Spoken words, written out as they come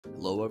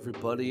Hello,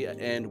 everybody,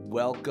 and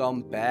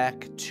welcome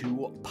back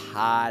to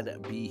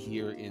Pod B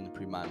here in the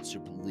Premodern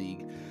Super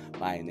League.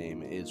 My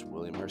name is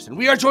William Merson.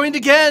 We are joined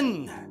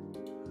again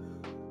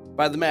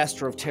by the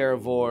Master of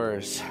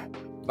Terravores,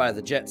 by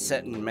the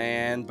jet-setting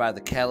man, by the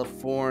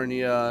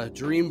California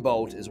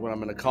Dreamboat is what I'm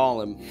going to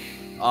call him.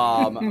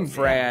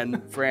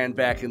 Fran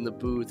back in the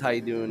booth. How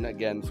you doing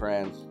again,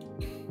 Fran?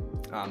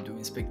 I'm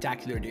doing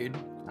spectacular, dude.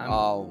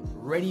 I'm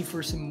ready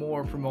for some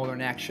more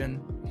Premodern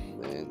action.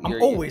 Man,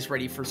 I'm always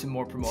ready for some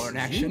more Premodern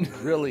action. You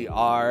really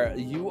are.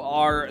 You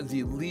are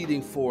the leading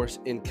force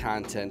in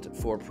content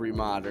for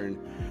Premodern.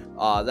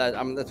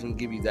 I'm not going to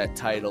give you that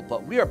title,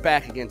 but we are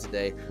back again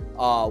today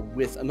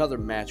with another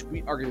match.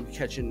 We are going to be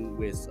catching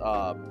with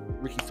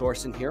Ricky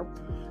Thorson here.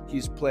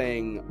 He's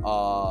playing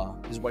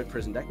his White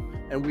Prison deck,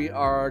 and we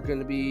are going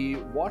to be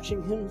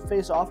watching him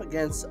face off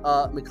against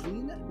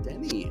Mclean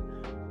Denny.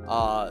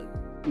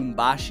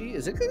 Umbashi?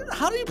 Is it?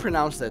 How do you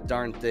pronounce that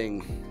darn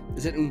thing?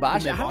 Is it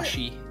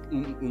Umbashi?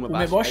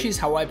 Umeboshi is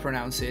how I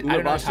pronounce it. I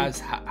don't know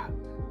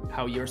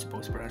how you're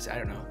supposed to pronounce it. I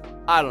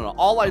don't know.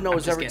 All I know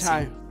is every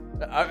time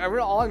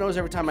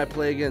I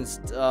play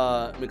against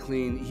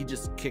Mclean, he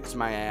just kicks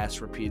my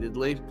ass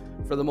repeatedly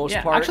for the most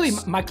part. Actually,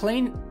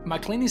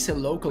 Mclean is a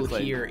local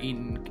here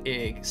in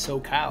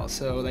SoCal,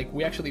 so like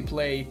we actually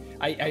play.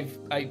 I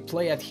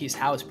play at his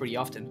house pretty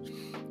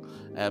often.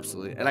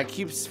 Absolutely, and I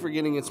keep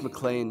forgetting it's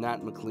McLean,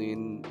 not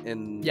McLean.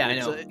 And yeah, I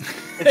know.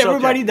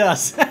 Everybody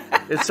does.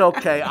 It's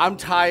okay. I'm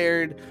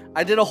tired.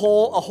 I did a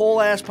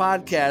whole ass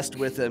podcast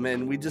with him,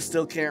 and we just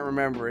still can't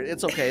remember it.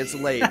 It's okay. It's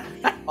late.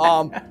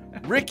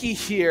 Ricky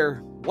here,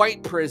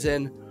 White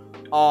Prison.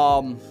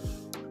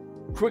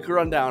 Quick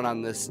rundown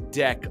on this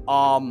deck.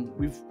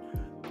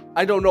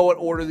 I don't know what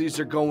order these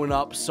are going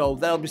up, so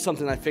that'll be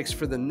something I fix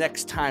for the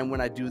next time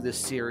when I do this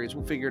series.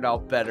 We'll figure it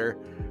out better.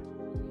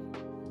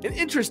 An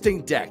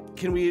interesting deck.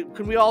 Can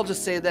we all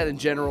just say that in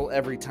general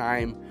every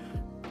time?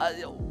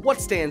 What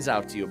stands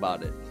out to you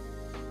about it?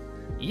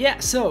 Yeah,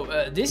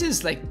 so this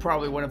is like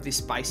probably one of the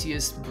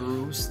spiciest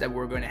brews that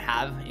we're going to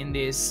have in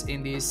this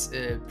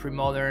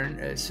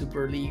Premodern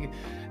Super League,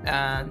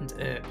 and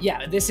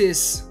yeah, this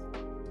is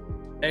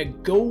a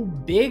go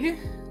big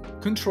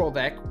control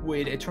deck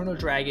with Eternal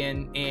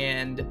Dragon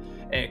and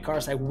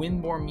cards like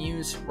Windborn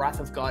Muse, Wrath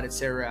of God,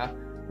 etc.,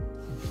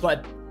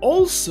 but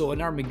also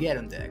an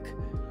Armageddon deck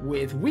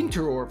with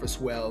Winter Orb as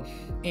well,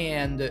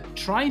 and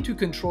trying to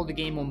control the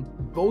game on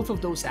both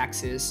of those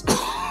axes.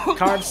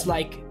 Cards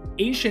like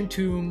Ancient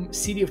Tomb,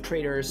 City of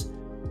Traders,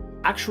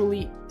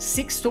 actually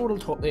 6 total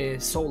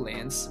soul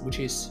lands, which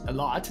is a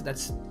lot.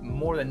 That's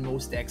more than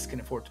most decks can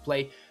afford to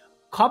play.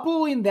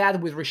 Coupling that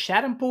with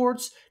Rishadan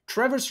Ports,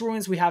 Trevor's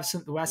Ruins, we have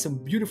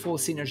some beautiful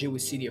synergy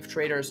with City of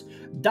Traders.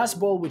 Dust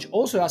Bowl, which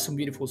also has some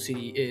beautiful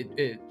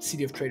City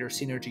of Traders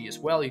synergy as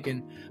well. You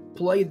can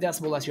play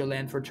Dust Bowl as your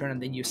land for a turn,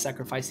 and then you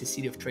sacrifice the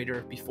City of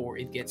Trader before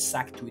it gets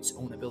sacked to its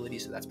own ability,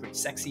 so that's pretty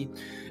sexy.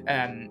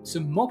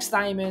 Some Mox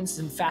Diamonds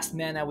and fast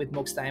mana with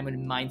Mox Diamond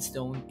and Mind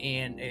Stone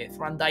and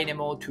Thran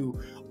Dynamo to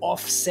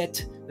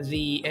offset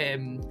the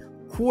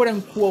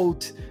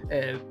quote-unquote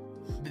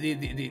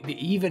the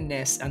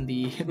evenness and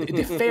the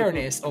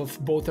fairness of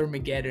both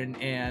Armageddon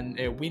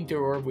and Winter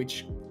Orb,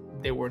 which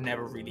they were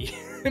never really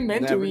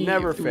meant to be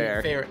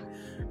fair.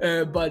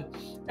 But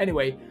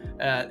anyway,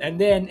 and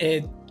then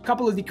a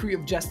couple of Decree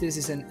of Justice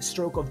is a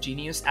Stroke of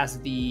Genius as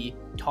the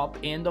top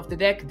end of the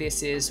deck.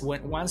 This is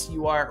once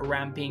you are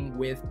ramping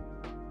with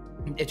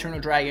Eternal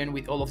Dragon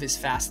with all of this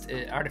fast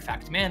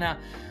artifact mana,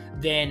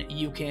 then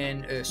you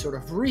can sort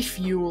of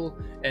refuel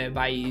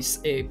by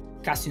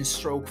casting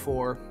Stroke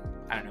for,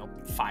 I don't know,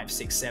 5,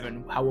 6,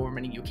 7, however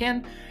many you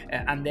can,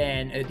 and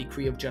then a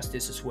Decree of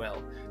Justice as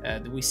well.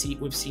 We've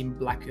seen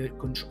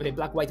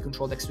black-white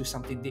control decks do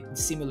something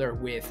similar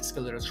with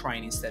Skeletal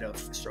Shrine instead of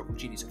Stroke of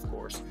Genius, of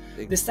course.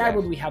 Exactly. This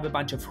sideboard we have a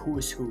bunch of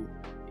Who's Who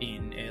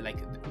in like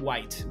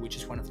white, which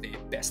is one of the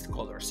best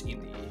colors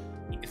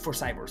for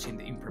sideboards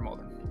in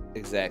Premodern.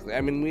 Exactly. I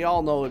mean, we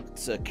all know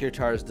it's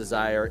Kirtar's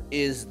Desire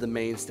is the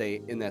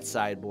mainstay in that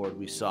sideboard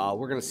we saw.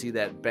 We're going to see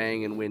that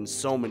bang and win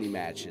so many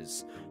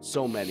matches.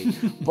 So many.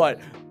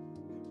 But,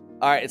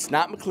 all right, it's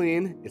not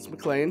McLean. It's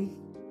McLean.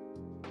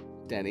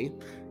 Denny.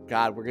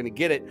 God, we're going to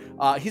get it.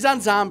 He's on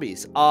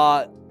Zombies.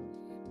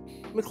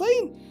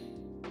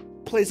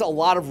 McLean plays a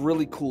lot of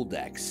really cool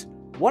decks.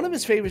 One of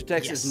his favorite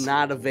decks is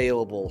not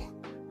available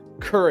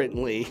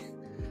currently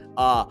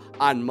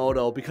on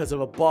Moto because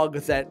of a bug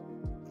that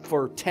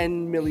for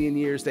 10 million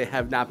years they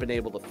have not been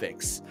able to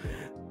fix,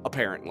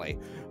 apparently.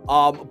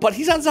 But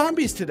he's on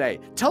Zombies today.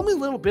 Tell me a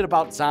little bit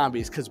about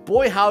Zombies, because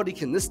boy howdy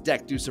can this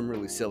deck do some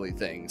really silly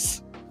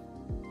things.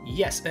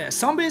 Yes,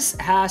 Zombies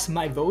has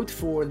my vote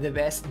for the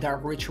best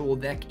Dark Ritual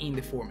deck in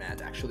the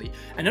format, actually.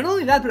 And not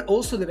only that, but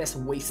also the best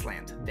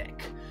Wasteland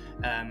deck.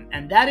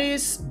 And that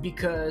is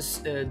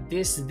because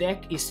this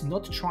deck is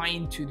not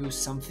trying to do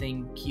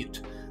something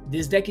cute.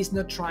 This deck is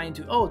not trying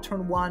to,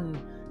 turn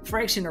 1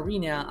 Phyrexian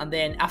Arena, and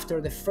then after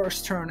the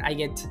first turn I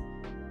get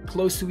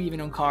close to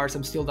even on cards.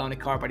 I'm still down a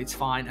card, but it's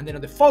fine. And then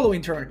on the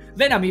following turn,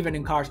 then I'm even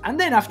in cards. And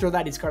then after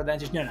that, it's card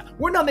advantage. No,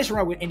 we're not messing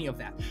around with any of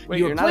that. Wait,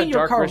 you're not a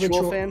Dark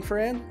Ritual fan,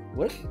 Fran?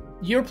 What?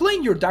 You're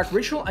playing your Dark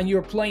Ritual, and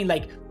you're playing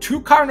like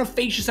 2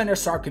 Carnophages and a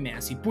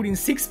Sarcomancy, putting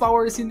 6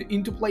 powers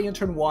into play on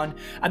turn 1,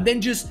 and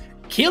then just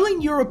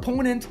killing your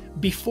opponent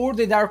before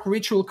the Dark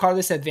Ritual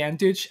cardless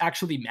advantage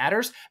actually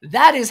matters.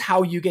 That is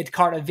how you get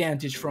card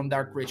advantage from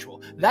Dark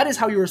Ritual. That is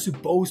how you're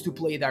supposed to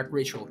play Dark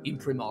Ritual in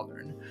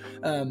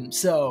Premodern.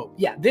 So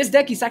yeah, this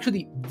deck is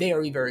actually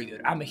very, very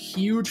good. I'm a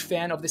huge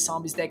fan of the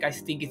Zombies deck. I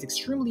think it's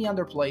extremely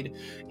underplayed,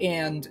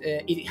 and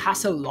it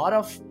has a lot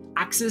of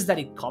axes that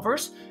it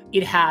covers.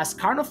 It has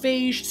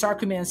Carnophage,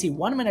 Sarcomancy,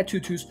 1 mana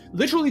 2/2s,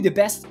 literally the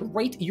best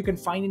rate you can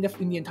find in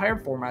the entire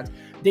format.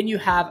 Then you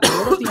have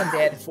Lord of the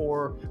Undead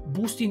for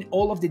boosting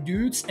all of the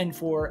dudes and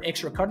for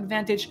extra card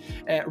advantage.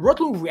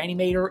 Rotlu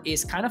Reanimator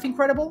is kind of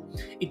incredible.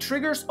 It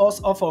triggers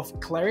us off of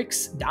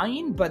Clerics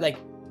dying, but like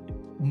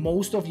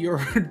most of your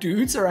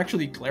dudes are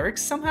actually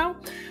clerics somehow.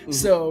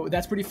 So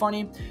that's pretty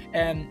funny.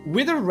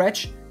 Wither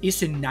Wretch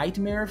is a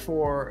nightmare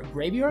for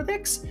graveyard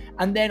decks.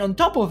 And then on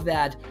top of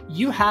that,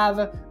 you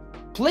have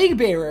Plague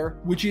Bearer,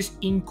 which is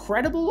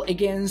incredible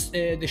against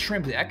the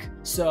Shrimp deck.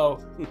 So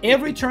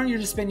every turn you're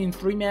just spending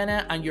 3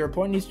 mana and your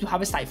opponent needs to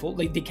have a Stifle.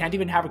 Like they can't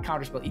even have a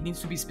counterspell. It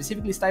needs to be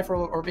specifically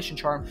Stifle or Vision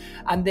Charm.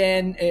 And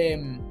then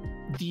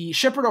the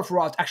Shepherd of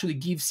Rot actually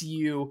gives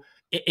you,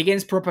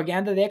 against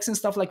propaganda decks and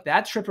stuff like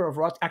that, Shepherd of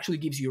Rot actually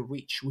gives you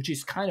reach, which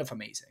is kind of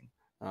amazing.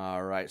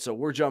 All right, so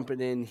we're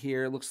jumping in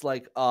here. Looks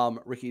like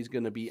Ricky's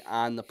going to be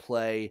on the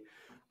play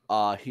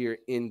here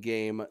in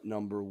game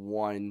number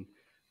 1.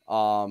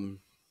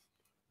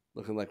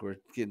 Looking like we're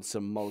getting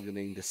some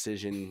mulliganing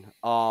decision.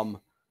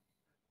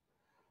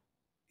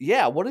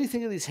 Yeah, what do you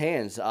think of these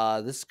hands?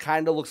 This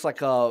kind of looks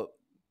like a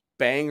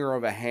banger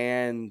of a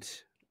hand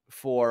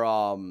for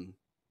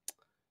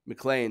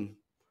Mclean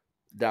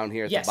down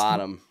here at the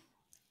bottom.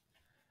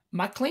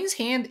 Mclean's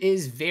hand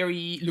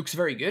looks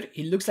very good.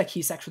 It looks like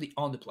he's actually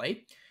on the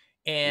play,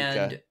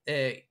 and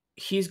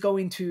he's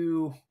going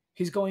to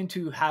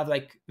have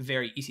like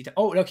very easy time.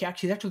 Oh, okay,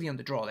 he's actually on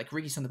the draw. Like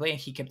Ricky's on the play, and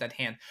he kept that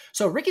hand.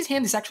 So Ricky's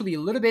hand is actually a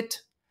little bit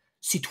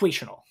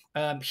situational.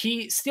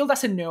 He still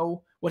doesn't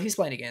know what he's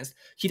playing against.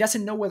 He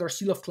doesn't know whether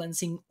Seal of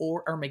Cleansing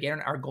or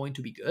Armageddon are going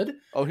to be good.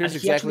 Oh, here's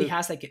and exactly. He actually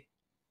has like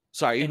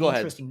Sorry, you go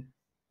ahead.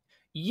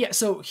 Yeah,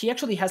 so he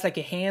actually has like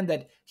a hand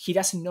that he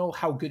doesn't know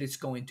how good it's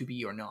going to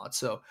be or not.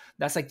 So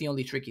that's like the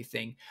only tricky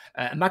thing.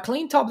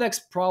 Mclean top deck's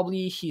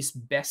probably his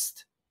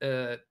best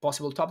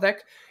possible top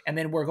deck. And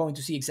then we're going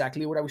to see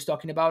exactly what I was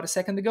talking about a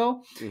second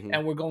ago.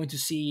 And we're going to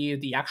see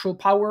the actual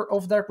power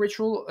of Dark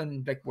Ritual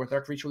and like what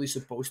Dark Ritual is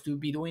supposed to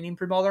be doing in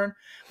Premodern.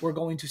 We're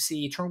going to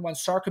see turn 1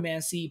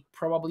 Sarcomancy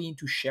probably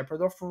into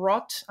Shepherd of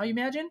Rot, I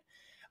imagine.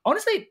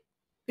 Honestly,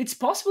 it's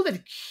possible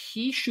that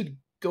he should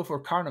go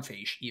for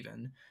Carnophage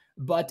even.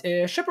 But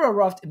Shepherd of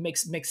Rot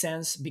makes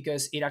I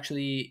because it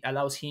actually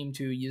allows him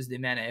to use the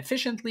mana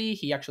efficiently.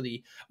 He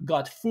actually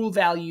got full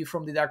value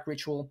from the Dark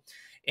Ritual,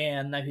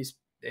 and now he's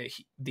I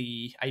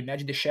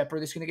imagine the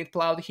Shepherd is going to get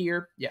plowed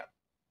here. Yeah.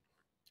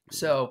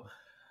 So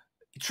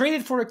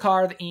traded for a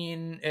card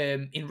in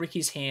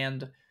Ricky's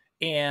hand,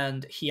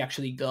 and he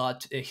actually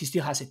got he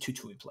still has a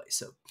 2/2 in play.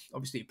 So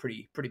obviously a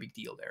pretty big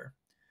deal there.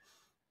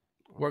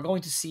 We're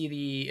going to see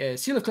the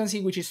Seal of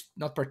Cleansing, which is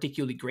not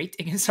particularly great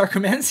against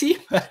Sarcomancy.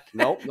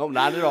 Nope,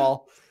 not at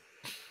all.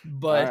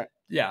 But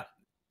yeah,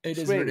 it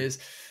is what it is.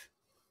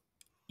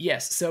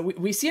 Yes, so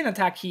we see an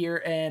attack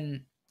here,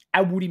 and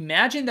I would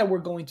imagine that we're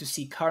going to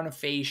see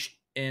Carnophage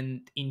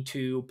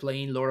into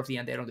playing Lord of the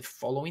Undead on the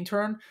following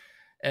turn.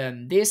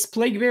 This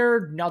Plague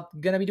Bearer not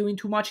going to be doing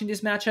too much in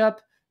this matchup.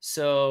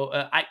 So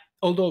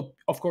although,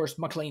 of course,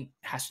 Mclean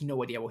has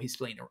no idea what he's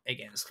playing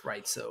against,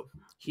 right? So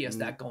he has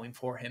that going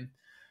for him.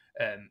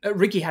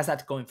 Ricky has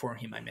that going for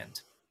him, I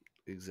meant.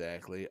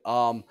 Exactly.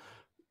 A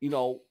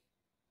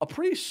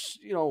pretty,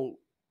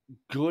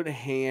 good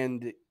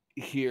hand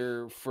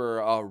here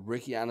for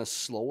Ricky on a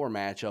slower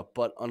matchup,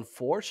 but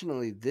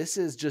unfortunately, this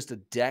is just a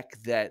deck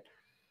that,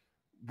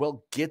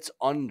 gets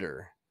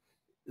under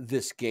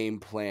this game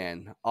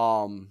plan.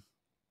 Lord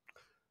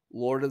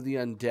of the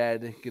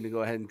Undead gonna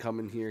go ahead and come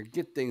in here,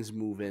 get things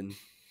moving.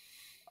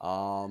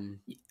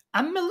 I'm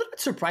a little bit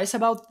surprised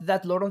about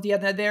that Lord of the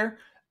Undead there.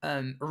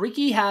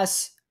 Ricky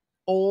has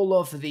all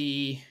of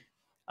the...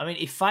 I mean,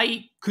 if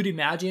I could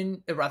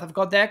imagine a Wrath of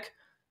God deck,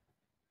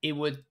 it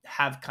would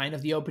have kind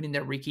of the opening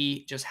that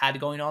Ricky just had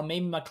going on.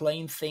 Maybe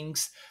Mclean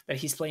thinks that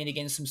he's playing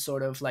against some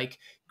sort of like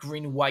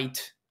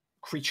green-white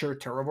creature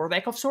Terror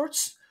deck of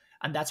sorts,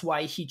 and that's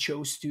why he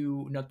chose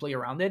to not play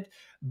around it.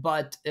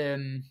 But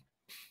this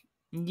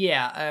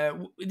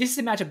is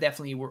a matchup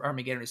definitely where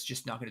Armageddon is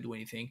just not going to do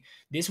anything.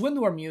 This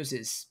Windward Muse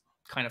is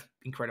kind of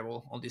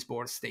incredible on this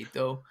board state,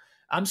 though.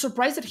 I'm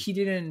surprised that he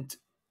didn't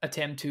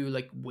attempt to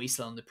like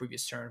Wasteland the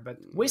previous turn, but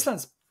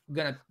Wasteland's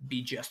gonna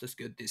be just as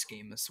good this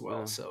game as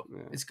well.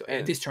 It's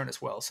this turn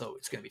as well, so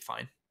it's gonna be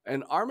fine.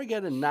 And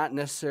Armageddon not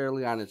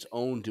necessarily on its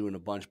own doing a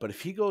bunch, but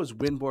if he goes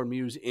Windborn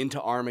Muse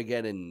into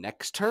Armageddon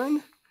next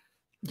turn,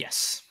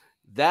 yes,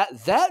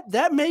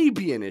 That may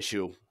be an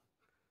issue.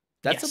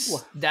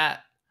 Yes,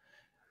 that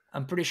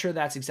I'm pretty sure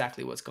that's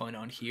exactly what's going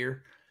on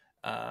here.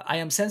 I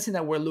am sensing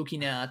that we're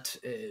looking at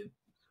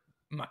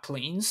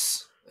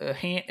Mclean's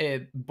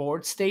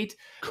board state.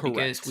 Correct.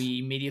 Because we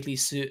immediately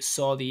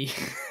saw the,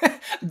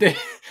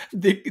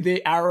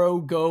 the arrow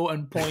go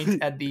and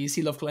point at the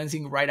seal of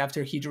cleansing right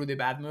after he drew the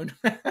bad moon.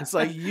 It's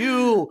like,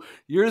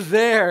 you're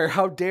there.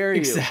 How dare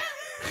you?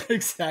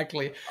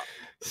 Exactly.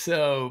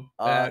 So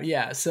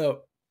yeah,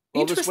 so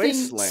interesting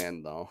this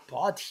wasteland though.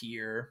 Spot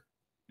here.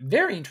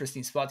 Very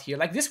interesting spot here.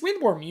 Like, this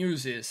Windborn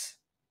Muse is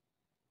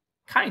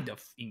kind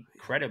of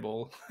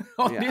incredible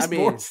on this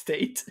board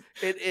state.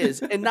 It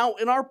is. And now,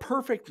 in our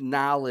perfect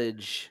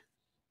knowledge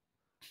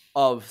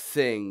of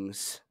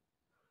things,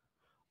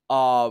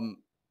 the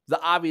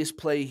obvious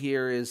play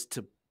here is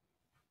to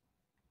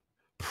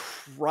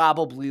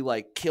probably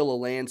like kill a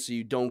land so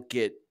you don't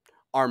get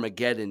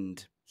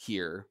Armageddoned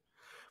here.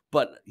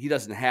 But he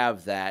doesn't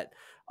have that.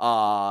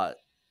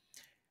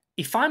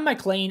 If I'm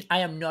Mclean, I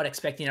am not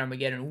expecting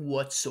Armageddon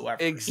whatsoever.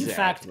 Exactly. In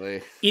fact,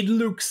 it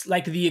looks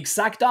like the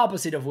exact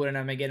opposite of what an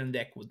Armageddon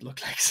deck would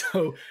look like.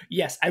 So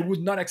yes, I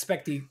would not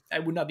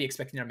be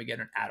expecting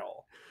Armageddon at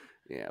all.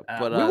 Yeah,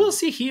 but we will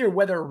see here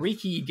whether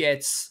Ricky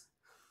gets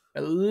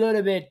a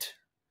little bit.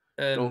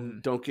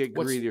 Don't get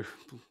greedy.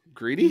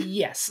 Greedy?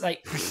 Yes,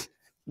 like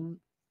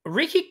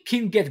Ricky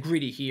can get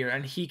greedy here,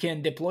 and he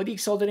can deploy the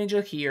Exalted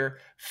Angel here,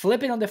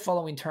 flip it on the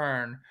following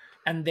turn,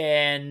 and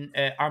then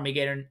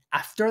Armageddon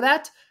after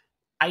that.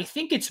 I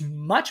think it's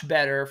much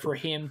better for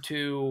him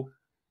to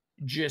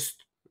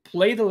just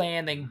play the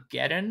land and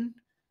get in,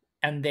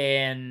 and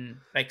then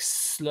like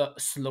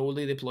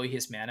slowly deploy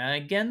his mana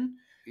again.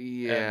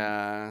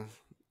 Yeah.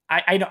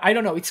 I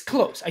don't know. It's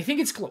close. I think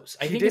it's close.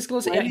 I think it's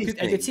close. I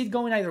could see it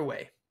going either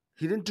way.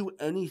 He didn't do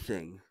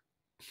anything.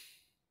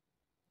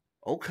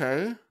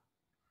 Okay.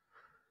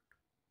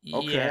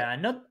 Yeah,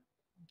 not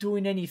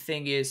doing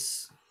anything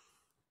is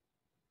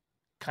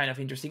kind of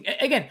interesting.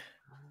 Again,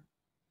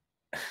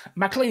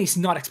 Mclean is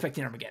not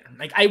expecting Armageddon.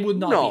 Like, I would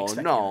not be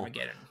expecting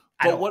Armageddon.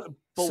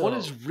 What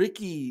is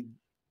Ricky?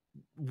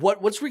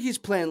 What's Ricky's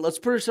plan? Let's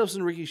put ourselves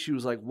in Ricky's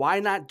shoes. Like, why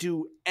not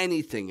do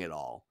anything at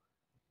all?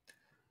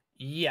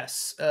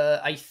 Yes,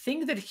 I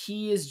think that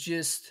he is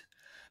just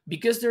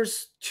because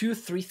there's 2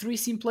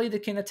 3/3s in play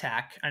that can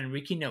attack, and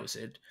Ricky knows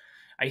it.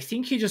 I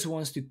think he just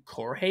wants to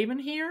Core Haven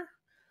here.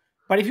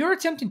 But if you're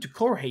attempting to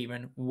Core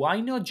Haven, why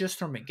not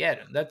just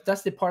Armageddon?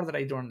 That's the part that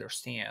I don't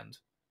understand.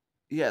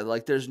 Yeah,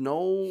 like there's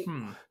no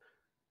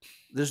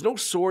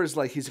swords.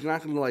 Like, he's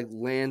not going to like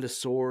land a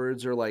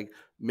swords or like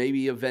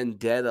maybe a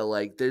vendetta.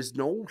 Like, there's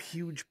no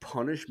huge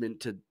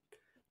punishment to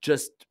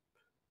just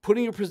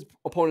putting your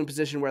opponent in a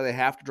position where they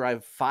have to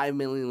drive 5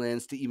 million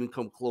lands to even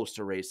come close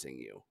to racing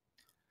you.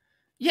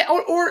 Yeah,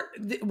 or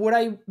what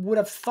I would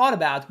have thought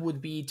about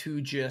would be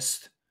to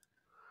just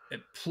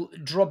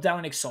drop down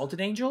an Exalted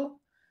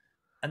Angel,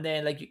 and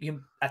then like you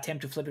can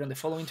attempt to flip it on the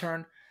following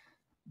turn.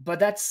 But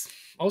that's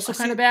also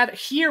kind of bad.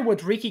 Here,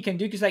 what Ricky can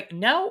do is like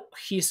now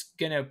he's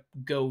gonna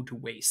go to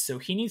waste, so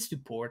he needs to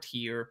port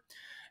here.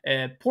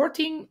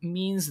 Porting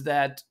means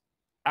that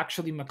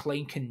actually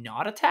Mclean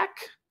cannot attack.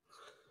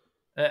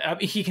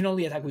 He can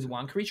only attack with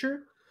one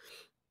creature.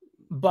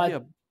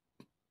 But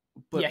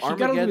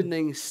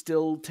Armageddon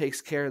still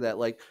takes care of that.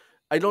 Like,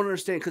 I don't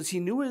understand, because he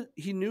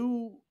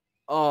knew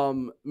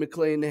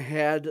Mclean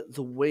had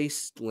the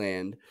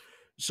wasteland.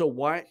 So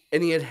why?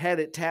 And he had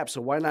it tapped. So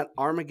why not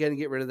Armageddon,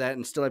 get rid of that,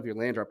 and still have your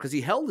land drop? Because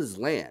he held his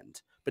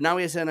land, but now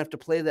he doesn't have to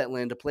play that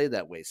land to play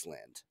that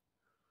wasteland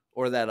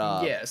or that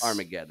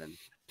Armageddon.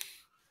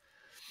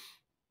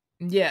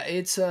 Yeah,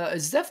 it's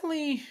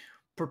definitely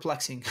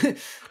perplexing.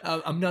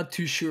 I'm not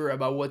too sure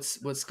about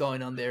what's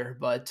going on there,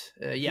 but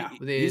yeah,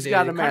 he's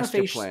got a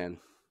master plan.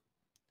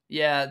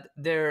 Yeah,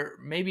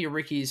 maybe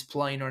Ricky's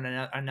playing on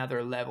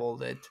another level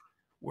that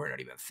we're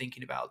not even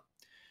thinking about.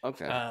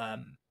 Okay.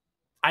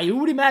 I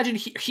would imagine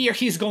here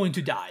he's going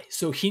to die,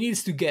 so he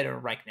needs to get it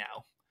right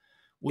now,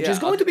 which is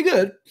going to be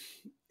good.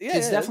 Yeah,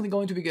 it's definitely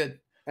going to be good.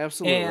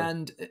 Absolutely.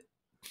 And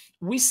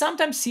we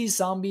sometimes see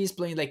zombies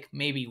playing like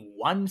maybe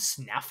one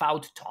snuff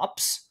out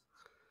tops.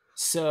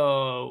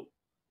 So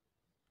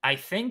I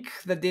think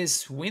that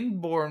this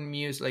Windborn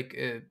Muse, like,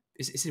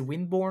 is it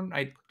Windborn?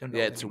 I don't know.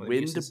 Yeah, it's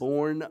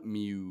Windborn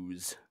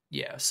Muse.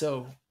 Yeah,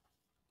 so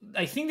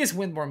I think this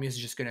Windborn Muse is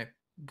just gonna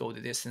go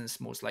the distance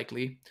most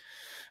likely.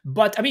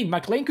 But I mean,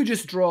 Mclean could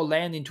just draw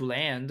land into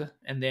land,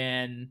 and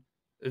then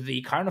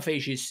the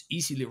Carnophage is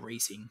easily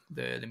racing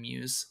the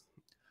Muse.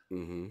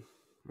 Mm-hmm.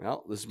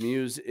 Well, this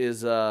Muse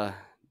is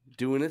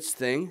doing its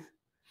thing.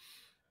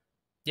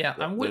 Yeah,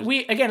 and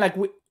we again, like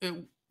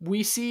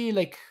we see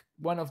like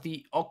one of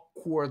the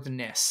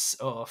awkwardness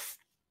of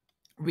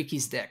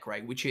Ricky's deck,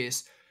 right? Which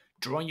is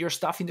drawing your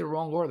stuff in the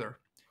wrong order.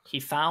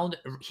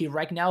 He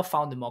right now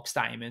found the Mox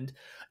Diamond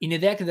in a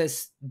deck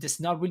that does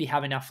not really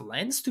have enough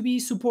lands to be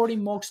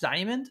supporting Mox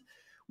Diamond,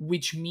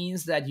 which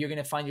means that you're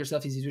going to find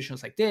yourself in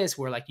situations like this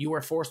where like you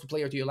are forced to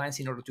play out your lands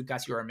in order to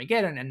cast your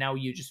Armageddon, and now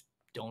you just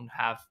don't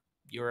have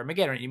your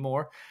Armageddon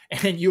anymore,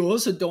 and you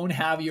also don't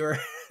have your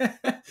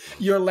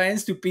your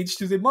lands to pitch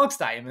to the Mox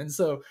Diamond,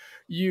 so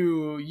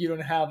you don't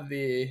have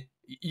the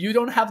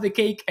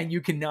cake, and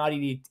you cannot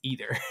eat it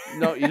either.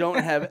 No, you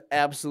don't have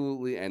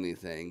absolutely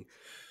anything.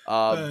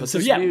 But So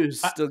this yeah,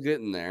 Mew's still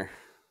getting there.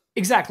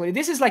 exactly.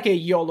 This is like a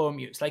YOLO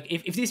Muse. Like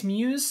if this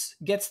Muse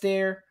gets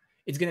there,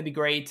 it's gonna be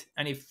great.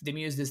 And if the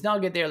Muse does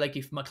not get there, like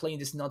if Mclean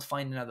does not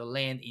find another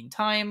land in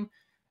time,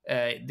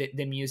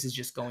 the Muse is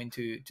just going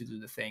to do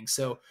the thing.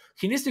 So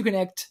he needs to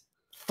connect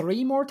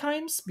 3 more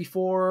times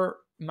before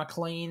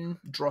Mclean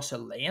draws a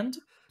land.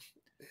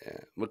 Yeah.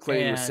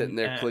 Mclean was sitting And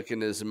there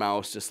clicking his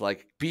mouse, just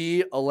like,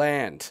 be a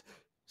land yeah,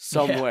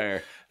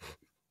 somewhere.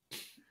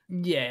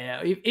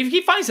 yeah. If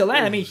he finds a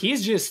land, I mean,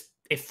 he's just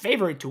a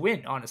favorite to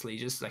win. Honestly,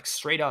 just like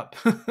straight up.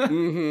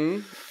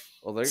 Mm-hmm.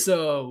 Well, they're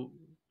So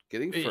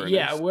getting furnace.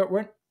 yeah,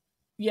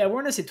 we're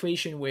in a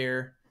situation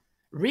where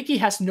Ricky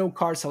has no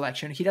card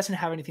selection. He doesn't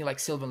have anything like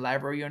Sylvan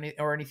Library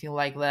or anything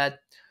like that.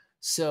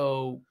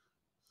 So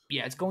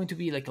yeah, it's going to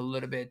be like a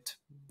little bit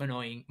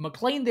annoying.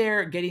 Mclean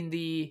there getting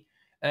the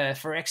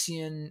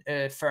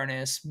Phyrexian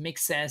Furnace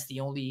makes sense. The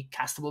only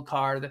castable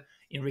card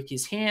in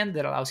Ricky's hand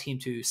that allows him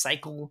to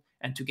cycle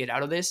and to get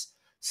out of this.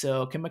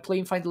 So can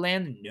Mclean find the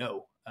land?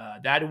 No.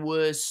 That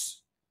was.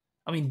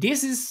 I mean,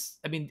 this is.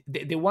 I mean,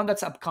 the one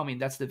that's upcoming.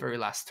 That's the very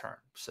last turn.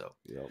 So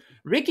Yep.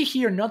 Ricky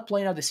here not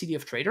playing out the City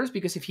of Traders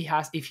because if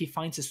he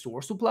finds a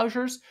source to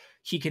plowshares,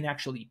 he can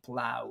actually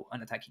plow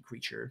an attacking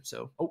creature.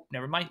 So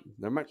never mind.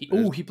 Never mind.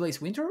 He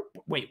plays Winter.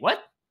 Wait, what?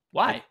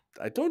 Why?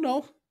 I don't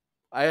know.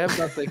 I have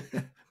nothing.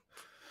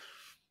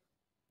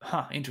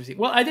 Huh, interesting.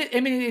 Well, I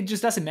mean, it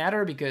just doesn't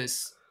matter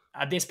because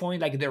at this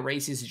point, like the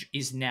race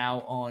is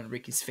now on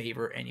Ricky's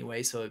favor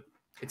anyway, so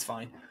it's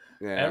fine.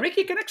 Yeah.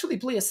 Ricky can actually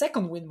play a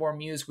second Windborn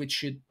Muse, which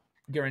should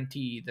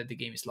guarantee that the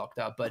game is locked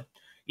up. But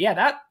yeah,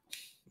 that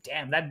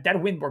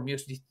Windborn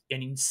Muse is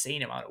an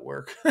insane amount of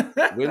work.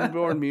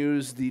 Windborn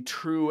Muse, the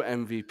true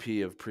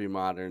MVP of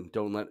pre-modern.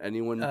 Don't let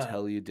anyone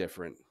tell you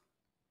different.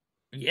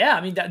 Yeah,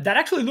 I mean that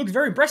actually looked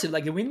very impressive.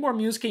 Like the Windborn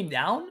Muse came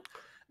down,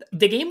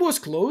 the game was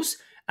close,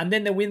 and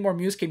then the Windborn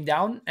Muse came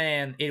down,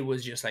 and it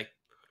was just like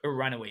a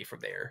runaway from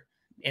there.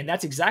 And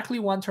that's exactly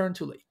 1 turn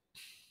too late.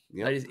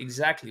 Yep. That is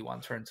exactly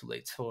 1 turn too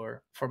late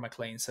for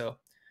Mclean. So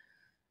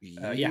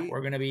yeah,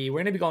 we're gonna be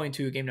going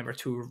to game number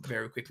 2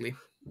 very quickly.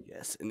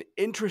 Yes, an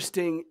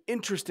interesting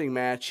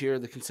match here.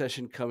 The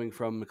concession coming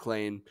from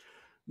Mclean.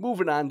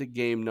 Moving on to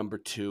game number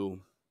 2.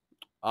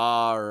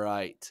 All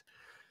right.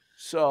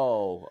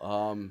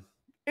 So,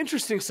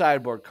 interesting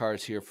sideboard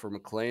cards here for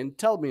Mclean.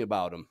 Tell me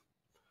about them.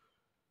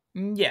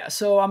 Yeah,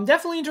 so I'm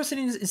definitely interested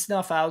in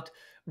Snuff Out.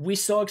 We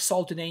saw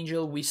Exalted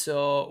Angel. We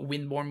saw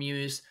Windborn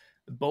Muse.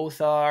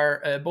 Both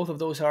of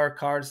those are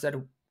cards that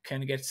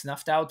can get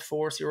snuffed out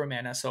for 0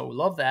 mana. So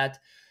love that.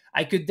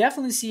 I could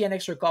definitely see an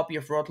extra copy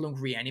of Rotlung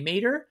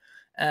Reanimator.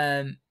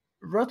 Rotlung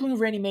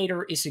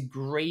Reanimator is a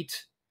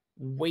great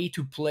way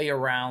to play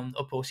around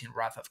opposing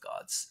Wrath of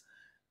Gods.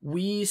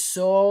 We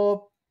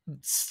saw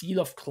Seal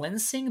of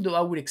Cleansing, though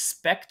I would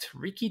expect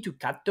Ricky to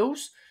cut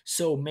those.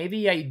 So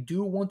maybe I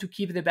do want to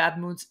keep the Bad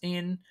Moods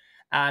in.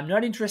 I'm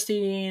not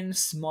interested in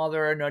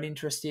Smother, not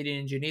interested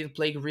in Genetic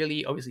Plague,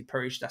 really. Obviously,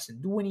 Perish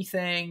doesn't do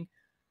anything.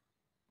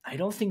 I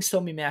don't think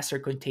Stormy Master,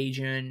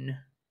 Contagion,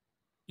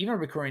 even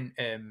Recurring...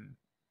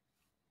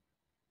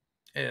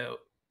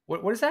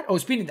 what is that? Oh,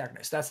 Spinning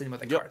Darkness. That's the name of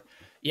the card.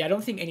 Yeah, I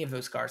don't think any of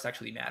those cards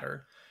actually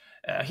matter.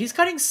 He's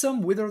cutting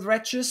some Withered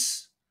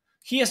Wretches.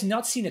 He has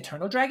not seen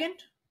Eternal Dragon.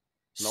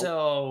 Nope.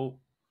 So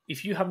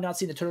if you have not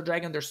seen Eternal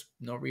Dragon, there's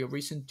no real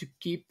reason to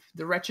keep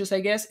the Wretches, I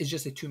guess. It's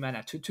just a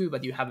 2-mana 2/2,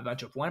 but you have a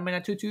bunch of 1-mana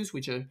 2/2s,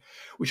 which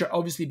are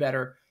obviously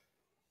better.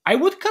 I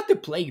would cut the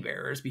Plague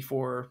Bearers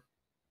before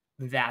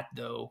that,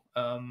 though.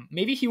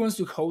 Maybe he wants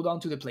to hold on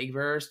to the Plague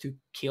Bearers to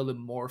kill the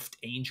Morphed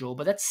Angel,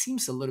 but that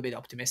seems a little bit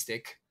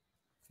optimistic.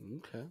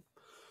 Okay.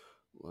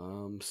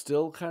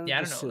 Still kind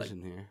of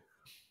decision here.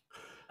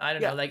 I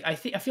don't know. Like I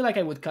feel like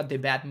I would cut the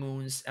Bad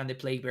Moons and the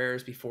Plague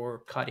Bearers before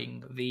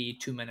cutting the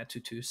 2-mana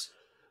 2/2s.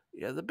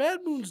 Yeah, the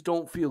Bad Moons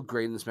don't feel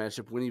great in this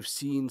matchup. When you've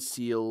seen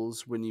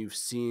Seals, when you've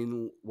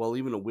seen, well,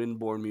 even a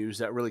Windborn Muse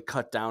that really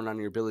cut down on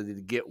your ability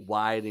to get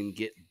wide and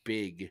get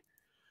big.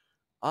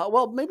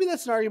 Well, maybe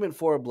that's an argument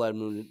for a Blood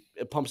Moon.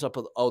 It pumps up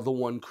the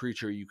one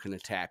creature you can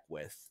attack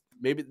with.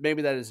 Maybe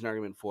that is an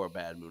argument for a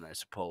Bad Moon, I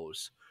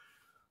suppose.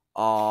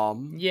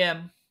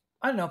 Yeah,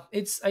 I don't know.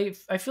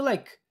 I feel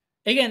like,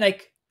 again,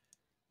 like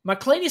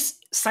Mclean is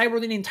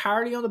sideboarding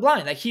entirely on the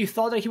blind. Like he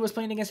thought that he was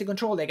playing against a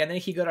control deck, and then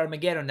he got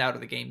Armageddon out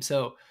of the game.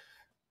 So,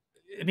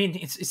 I mean,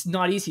 it's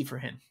not easy for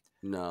him.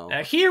 No.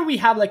 Here we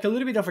have like a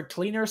little bit of a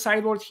cleaner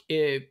sideboard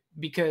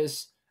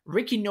because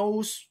Ricky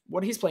knows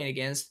what he's playing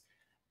against,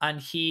 and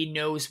he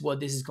knows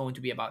what this is going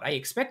to be about. I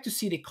expect to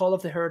see the Call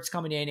of the Herds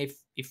coming in.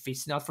 If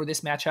it's not for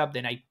this matchup,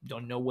 then I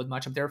don't know what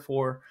matchup they're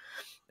for.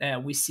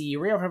 We see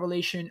Ray of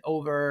Revelation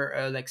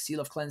over like Seal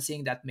of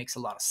Cleansing. That makes a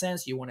lot of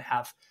sense. You want to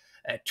have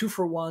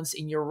 2-for-1s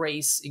in your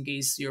race in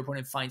case your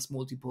opponent finds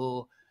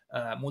multiple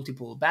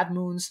Bad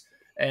Moons.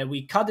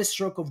 We cut the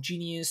Stroke of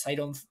Genius. I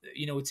don't,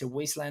 it's a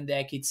Wasteland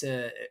deck. It's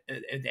a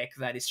deck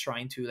that is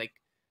trying to like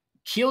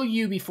kill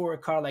you before a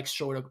card like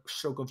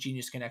Stroke of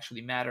Genius can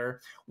actually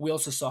matter. We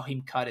also saw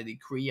him cut a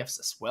Decree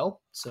as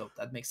well, so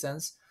that makes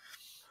sense.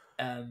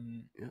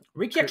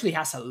 Ricky actually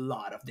has a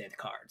lot of dead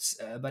cards,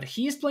 but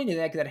he is playing a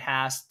deck that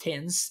has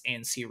 10s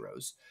and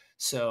 0s.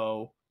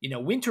 So,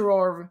 Winter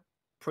Orb,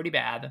 pretty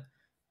bad.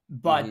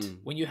 But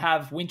when you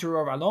have Winter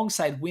Orb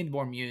alongside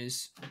Windborn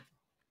Muse,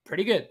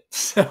 pretty good.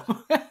 So,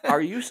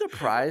 are you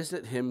surprised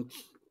at him?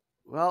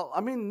 Well,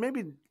 I mean,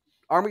 maybe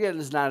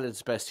Armageddon is not at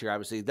its best here,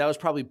 obviously. That was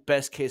probably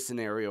best case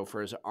scenario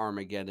for his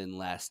Armageddon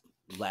last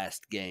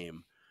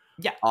game.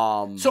 Yeah.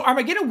 So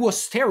Armageddon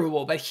was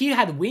terrible, but he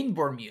had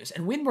Windborn Muse,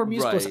 and Windborn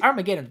Muse plus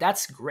Armageddon,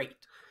 that's great.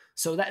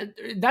 So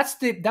that's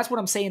what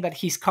I'm saying, that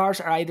his cards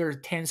are either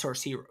 10s or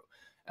 0.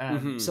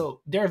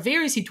 So they're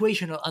very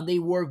situational, and they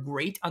work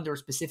great under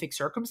specific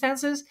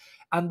circumstances.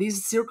 And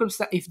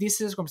if these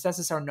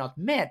circumstances are not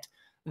met,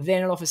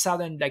 then all of a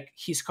sudden, like,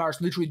 his cards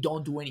literally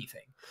don't do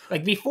anything.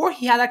 Like, before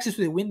he had access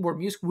to the Windborn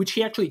Muse, which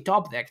he actually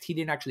top decked, he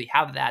didn't actually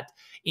have that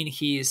in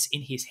his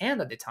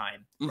hand at the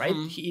time, right?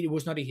 It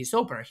was not in his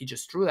opener, he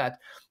just drew that.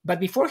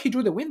 But before he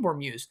drew the Windborn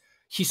Muse,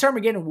 his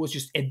Armageddon was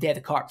just a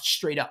dead card,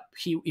 straight up.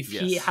 If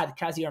he had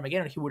cast the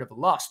Armageddon, he would have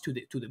lost to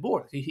the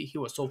board. He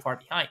was so far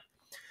behind.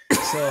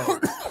 So...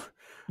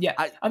 yeah,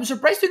 I'm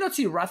surprised to not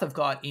see Wrath of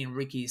God in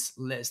Ricky's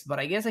list, but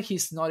I guess that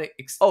he's not...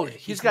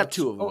 he's got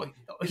two of them.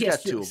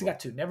 He's got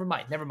two. Never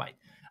mind.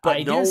 But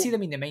I didn't see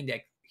them in the main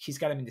deck. He's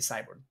got them in the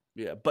sideboard.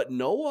 Yeah, but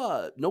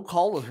no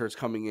Call of Hers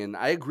coming in.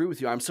 I agree with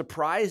you. I'm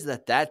surprised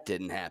that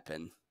didn't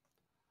happen.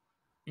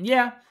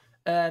 Yeah,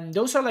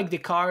 those are like the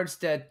cards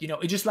that,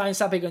 it just lines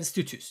up against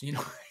tutus,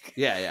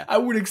 Yeah. I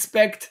would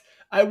expect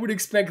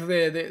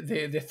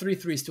the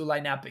 3/3s to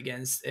line up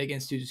against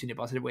tutus in a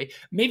positive way.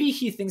 Maybe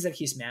he thinks that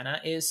his mana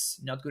is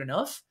not good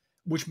enough,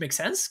 which makes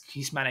sense.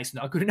 His mana is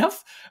not good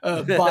enough,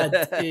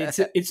 but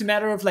it's a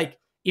matter of, like,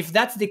 if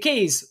that's the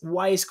case,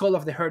 why is Call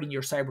of the Herd in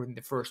your sideboard in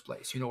the first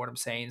place? You know what I'm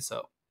saying?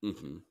 So,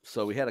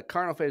 So we had a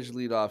Carnophage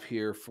lead off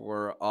here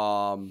for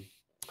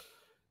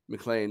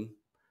Mclean.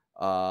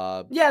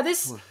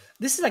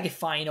 This is like a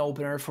fine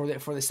opener for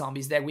the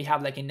zombies deck. We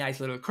have like a nice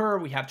little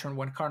curve. We have turn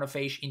 1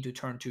 Carnophage into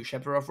turn 2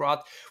 Shepherd of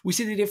Wrath. We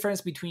see the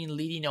difference between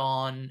leading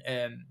on,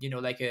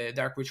 like a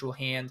Dark Ritual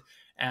hand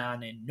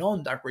and a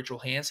non-Dark Ritual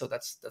hand. So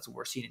that's what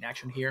we're seeing in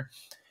action here.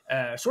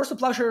 Source of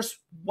Plowshares,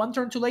 1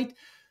 turn too late.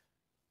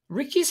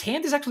 Ricky's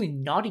hand is actually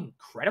not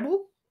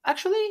incredible,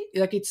 actually.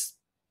 Like, it's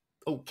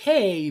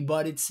okay,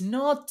 but it's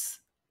not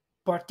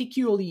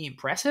particularly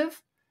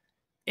impressive.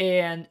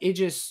 And it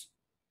just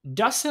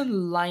doesn't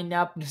line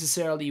up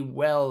necessarily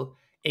well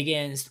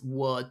against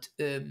what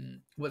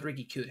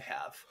Ricky could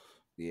have.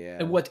 Yeah.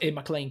 And what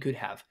Mclean could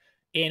have.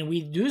 And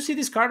we do see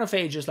this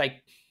Carnophage just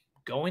like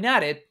going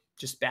at it,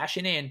 just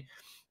bashing in.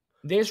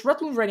 This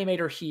Rattle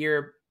Reanimator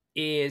here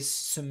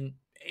is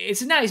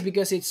it's nice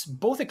because it's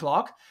both a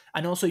clock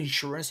and also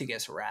insurance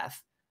against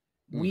Wrath.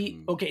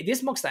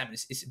 This Mox Diamond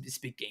is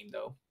big game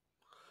though.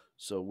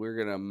 So we're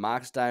gonna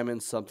Mox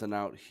Diamond something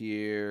out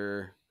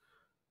here.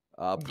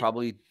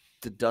 Probably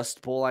the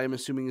Dust Bowl, I'm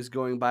assuming, is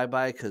going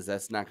bye-bye because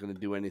that's not going to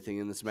do anything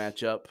in this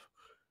matchup.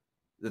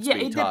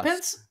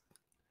 Depends.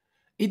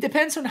 It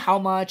depends on how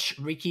much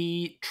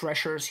Ricky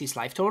treasures his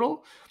life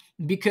total,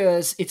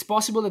 because it's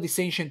possible that this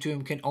Ancient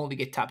Tomb can only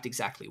get tapped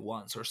exactly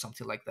once or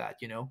something like that,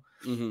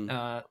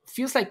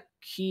 Feels like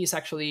he is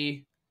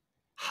actually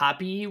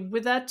happy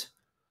with that.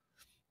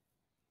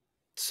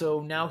 So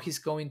now he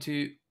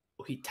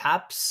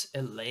taps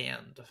a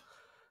land.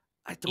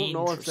 I don't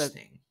know if that...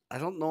 I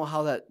don't know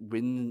how that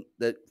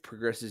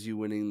progresses you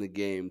winning the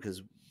game,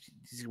 because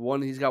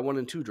he's got 1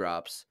 and 2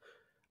 drops.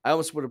 I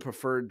almost would have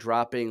preferred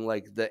dropping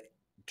the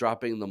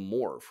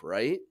morph,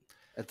 right?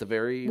 At the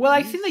very least.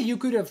 I think that you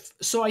could have.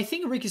 So I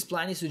think Ricky's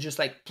plan is to just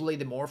like play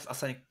the morph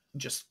as like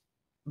just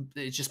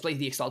play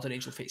the Exalted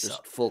Angel face just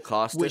up, full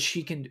cost, which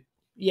he can.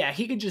 Yeah,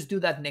 he can just do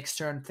that next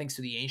turn thanks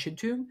to the Ancient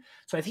Tomb.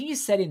 So I think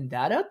he's setting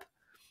that up,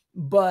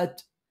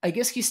 but I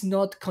guess he's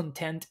not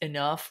content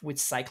enough with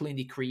cycling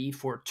Decree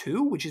for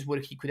 2, which is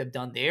what he could have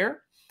done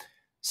there.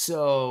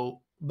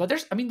 So, but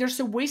there's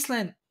a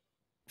Wasteland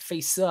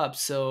face up,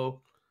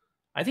 so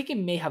I think he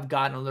may have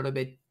gotten a little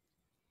bit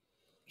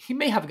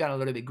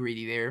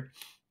greedy there.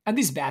 And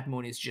this Bad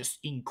Moon is just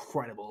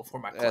incredible for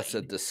Mclean. That's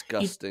a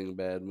disgusting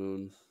Bad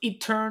Moon. It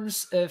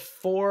turns a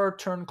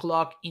 4-turn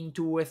clock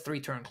into a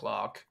 3-turn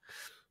clock,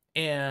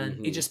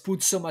 and it just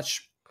puts so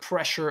much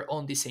pressure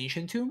on this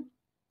Ancient Tomb.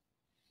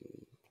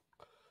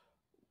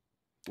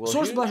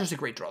 Source of Pleasure is a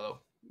great draw, though.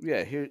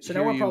 Yeah,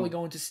 now we're probably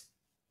going to...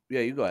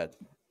 Yeah, you go ahead.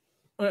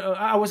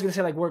 I was going to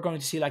say, like, we're going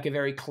to see, like, a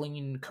very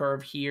clean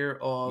curve here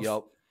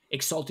of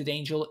Exalted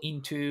Angel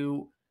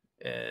into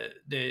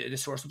the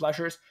Source of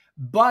Pleasures.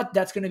 But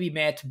that's going to be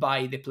met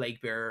by the Plague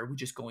Bearer,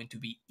 which is going to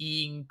be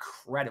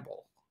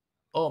incredible.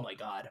 Oh, my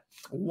God.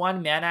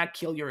 1 mana,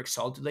 kill your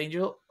Exalted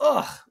Angel.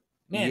 Ugh.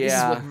 Man,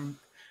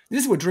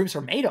 this is what dreams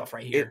are made of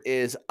right here. It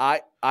is.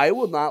 I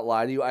will not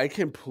lie to you. I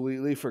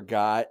completely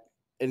forgot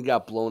and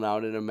got blown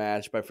out in a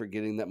match by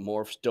forgetting that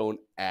morphs don't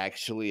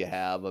actually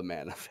have a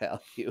mana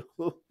value.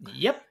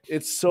 Yep.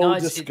 It's No, so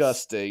it's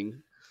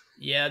disgusting.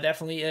 yeah,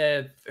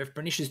 definitely.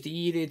 Pernicious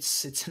Deed.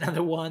 It's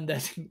another one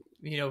that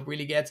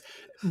really gets.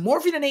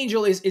 Morphine an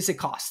Angel is a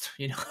cost.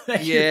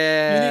 Like you need to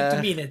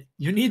Yeah. mean it.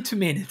 You need to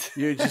mean it.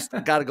 You just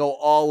got to go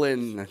all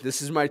in.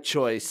 This is my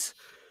choice.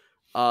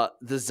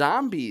 The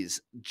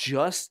zombies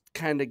just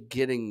kind of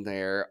getting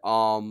there.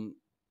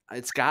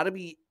 It's got to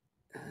be.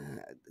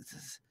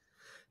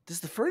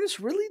 Does the furnace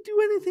really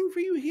do anything for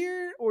you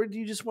here, or do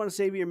you just want to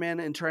save your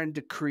mana and try and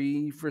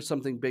decree for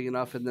something big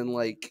enough, and then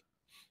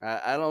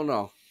I don't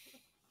know.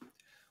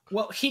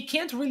 Well, he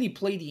can't really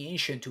play the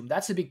Ancient Tomb.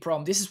 That's a big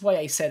problem. This is why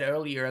I said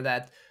earlier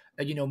that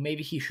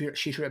maybe she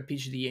should have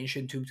pitched the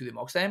Ancient Tomb to the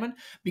Mox Diamond,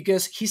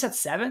 because he's at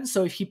 7.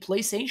 So if he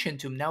plays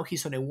Ancient Tomb, now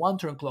he's on a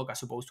 1-turn clock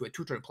as opposed to a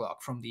 2-turn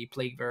clock from the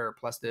Plague Bearer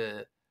plus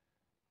the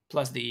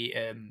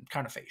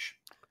Carnophage.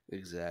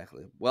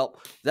 Exactly. Well,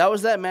 that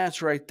was that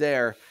match right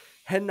there.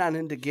 Heading on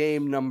into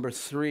game number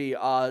 3.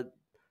 How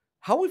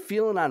are we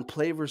feeling on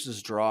play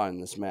versus draw in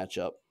this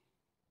matchup?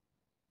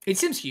 It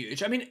seems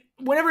huge. I mean,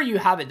 whenever you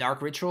have a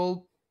Dark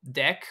Ritual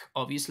deck,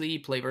 obviously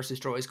play versus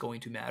draw is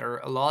going to matter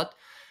a lot.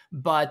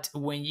 But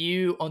when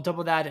you, on top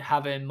of that,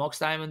 have a Mox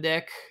Diamond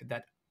deck,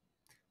 that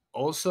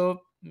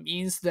also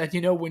means that,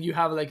 when you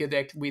have like a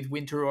deck with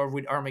Winter or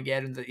with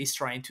Armageddon that is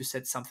trying to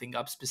set something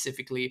up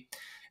specifically,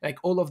 like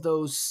all of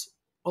those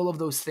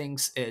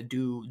things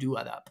do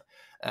add up.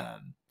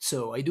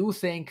 So I do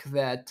think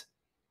that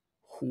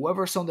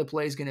whoever's on the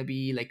play is going to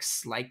be like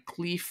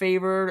slightly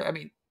favored. I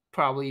mean,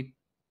 probably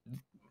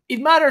it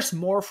matters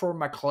more for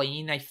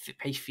Mclean, I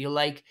feel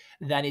like,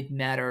 than it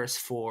matters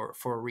for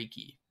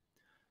Ricky,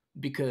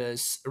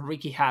 because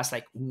Ricky has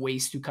like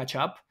ways to catch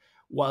up,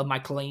 while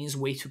Mclean's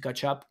way to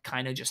catch up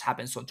kind of just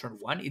happens on turn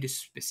 1. It is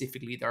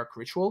specifically Dark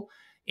Ritual,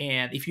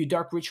 and if you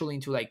Dark Ritual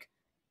into like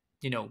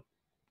a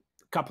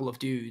couple of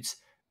dudes,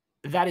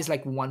 that is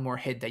like one more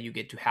hit that you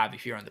get to have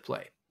if you're on the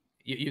play.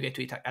 You get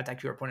to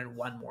attack your opponent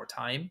one more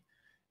time,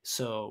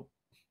 so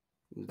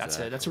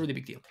Exactly. that's a really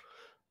big deal.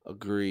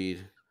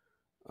 Agreed.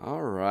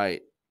 All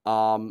right.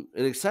 An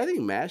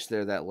exciting match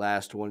there, that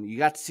last one. You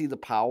got to see the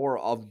power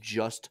of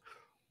just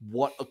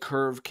what a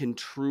curve can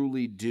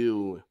truly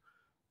do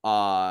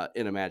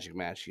in a Magic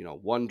match.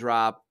 1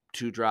 drop,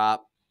 2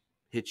 drop,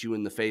 hit you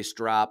in the face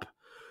drop.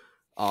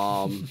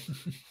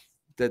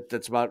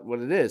 That's about what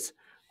it is.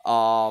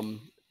 I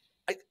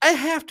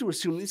have to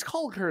assume these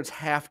call cards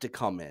have to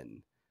come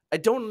in. I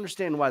don't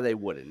understand why they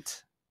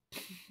wouldn't.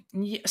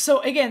 Yeah,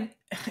 so again,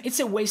 it's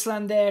a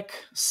Wasteland deck,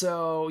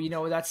 so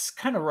that's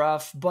kind of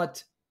rough,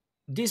 but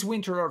these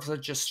Winter Orbs are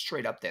just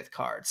straight up dead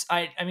cards.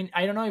 I mean,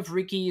 I don't know if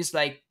Ricky is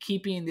like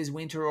keeping these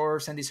Winter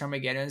Orbs and these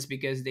Armageddons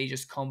because they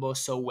just combo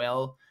so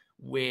well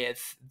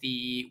with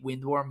the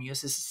Windworm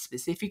Muses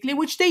specifically,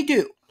 which they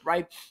do,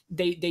 right?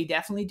 They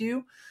definitely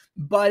do,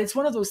 but it's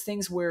one of those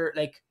things where,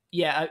 like,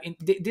 yeah,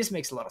 this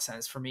makes a lot of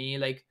sense for me.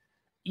 Like,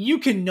 you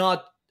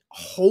cannot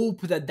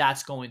hope that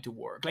that's going to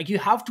work. Like, you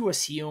have to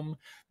assume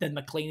that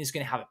Mclean is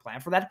going to have a plan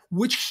for that,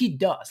 which he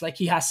does. Like,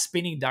 he has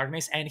Spinning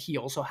Darkness and he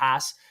also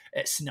has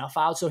Snuff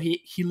Out, so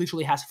he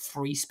literally has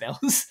free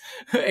spells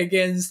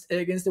against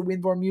the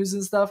Windborn Muse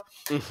and stuff.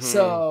 Mm-hmm.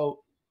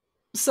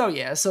 So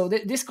yeah, so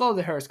this Call of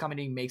the Hearth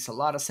comedy makes a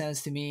lot of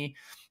sense to me.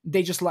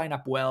 They just line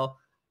up well.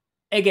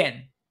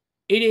 Again,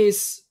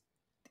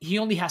 he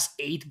only has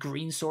 8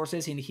 green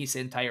sources in his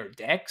entire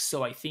deck,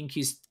 so I think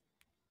he's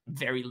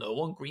very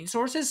low on green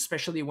sources,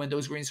 especially when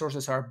those green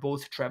sources are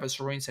both Travis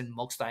Ruins and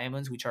Mox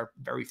Diamonds, which are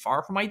very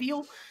far from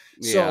ideal.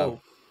 Yeah.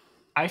 So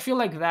I feel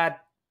like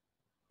that,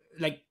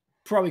 like,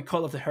 probably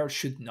Call of the Hearth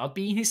should not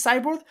be in his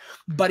sideboard,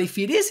 but if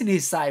it is in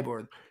his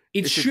sideboard,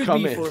 it should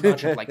be in for a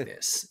matchup like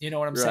this. You know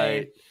what I'm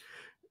saying?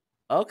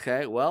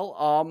 Okay,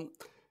 well,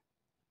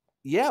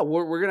 yeah,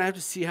 we're gonna have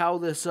to see how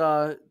this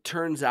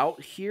turns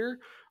out here.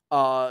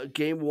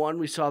 Game 1,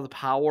 we saw the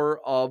power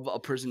of a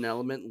Prison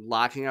Element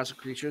locking out some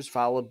creatures,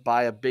 followed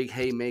by a big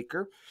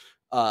Haymaker.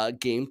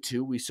 Game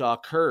 2, we saw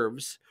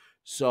curves.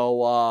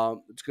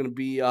 So it's going to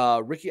be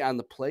Ricky on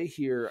the play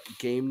here.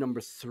 Game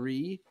number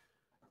 3.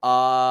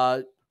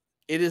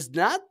 It is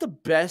not the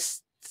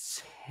best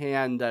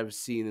hand I've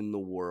seen in the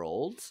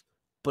world,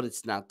 but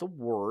it's not the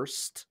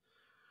worst.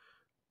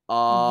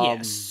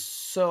 Yes.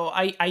 So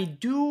I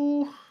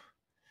do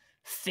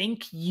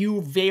think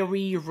you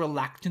very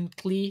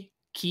reluctantly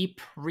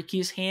keep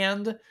Ricky's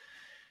hand,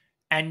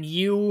 and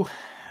you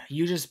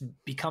just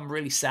become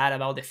really sad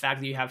about the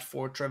fact that you have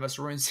 4 Travis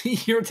Ruins in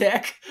your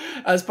deck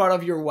as part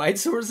of your white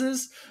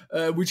sources,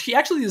 which he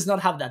actually does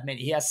not have that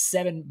many. He has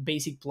 7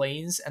 basic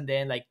planes and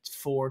then like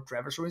 4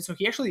 Travis Ruins, so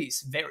he actually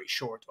is very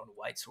short on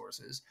white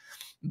sources.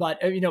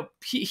 But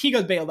he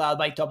got bailed out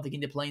by top decking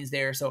the planes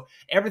there, so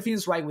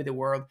everything's right with the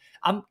world.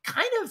 I'm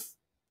kind of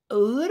a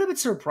little bit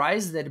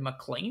surprised that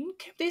Mclean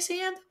kept his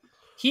hand.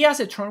 He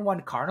has a turn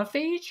 1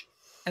 Carnophage,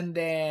 and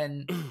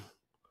then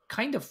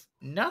kind of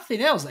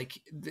nothing else.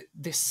 Like,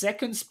 the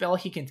second spell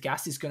he can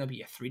cast is going to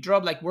be a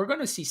 3-drop. Like, we're going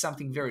to see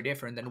something very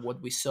different than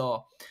what we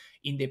saw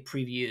in the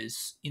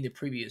previous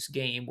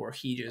game where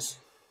he just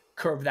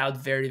curved out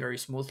very very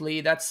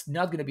smoothly. That's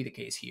not going to be the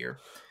case here.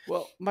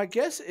 Well, my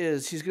guess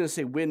is he's going to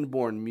say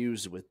Windborn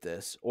Muse with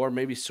this, or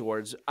maybe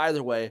Swords.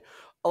 Either way,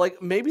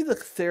 like maybe the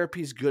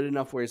therapy's good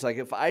enough where he's like,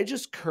 if I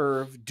just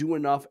curve, do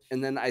enough,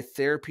 and then I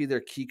therapy their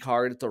key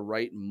card at the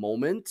right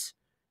moment,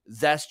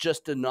 that's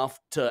just enough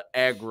to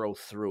aggro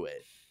through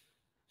it.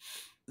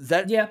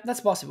 That Yeah,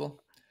 that's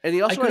possible. And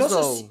he I also could has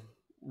also the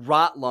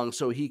rot lung,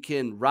 so he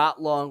can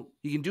rot lung.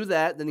 He can do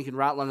that, then he can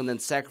rot lung, and then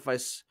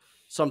sacrifice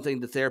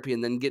something to therapy,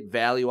 and then get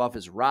value off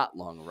his rot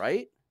lung,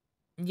 right?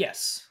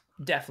 yes,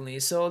 definitely.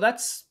 So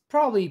that's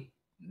probably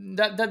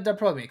that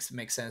probably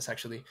makes sense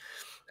actually.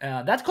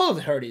 That Call of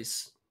the Herd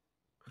is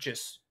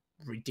just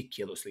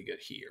ridiculously good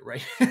here,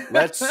 right?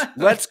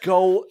 Let's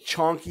go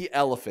chonky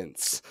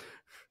elephants.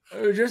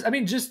 Just I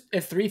mean just a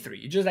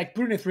 3-3, just like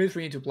putting a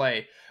 3-3 into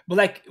play. But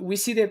like we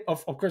see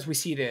of course we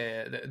see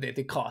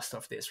the cost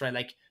of this, right?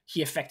 Like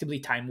he effectively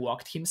time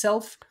walked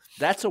himself.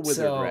 That's a withered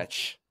So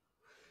wretch.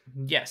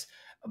 yes,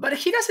 but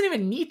he doesn't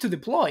even need to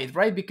deploy it,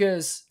 right?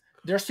 Because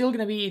there's still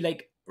gonna be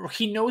like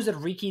he knows that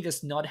Ricky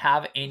does not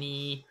have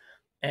any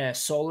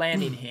soul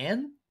land in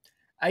hand.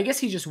 I guess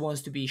he just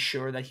wants to be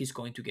sure that he's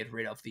going to get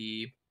rid of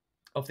the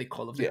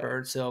Call of the Yeah.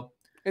 Herd. So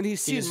And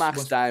he's he seen just Mox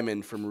wants.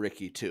 Diamond from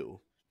Ricky too.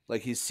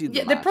 Like he's seen the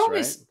Yeah, the Mox, problem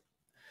right? is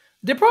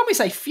the problem is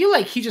I feel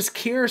like he just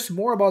cares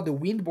more about the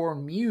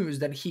Windborn Muse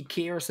than he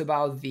cares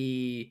about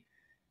the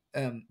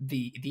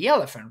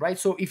elephant, right?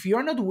 So if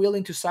you're not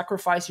willing to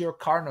sacrifice your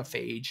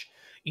Carnophage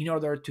in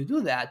order to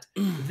do that,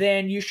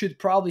 then you should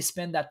probably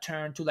spend that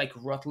turn to like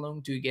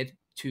Rotlung to get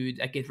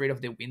rid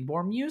of the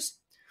Windborn Muse,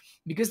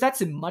 because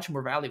that's a much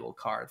more valuable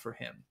card for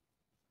him.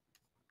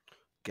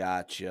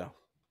 Gotcha.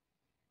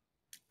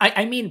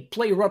 I mean,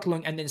 play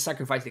Rotlung and then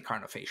sacrifice the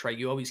Carnophage, right?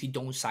 You obviously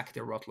don't sack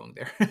the Rotlung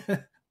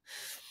there.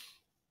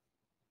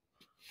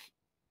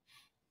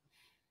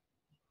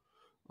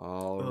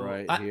 All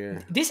right,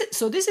 here. This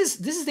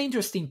is the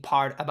interesting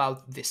part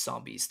about this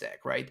zombies deck,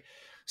 right?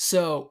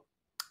 So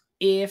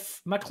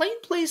if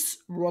Mclean plays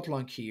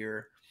Rotlung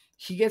here,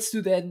 he gets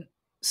to then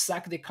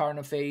sack the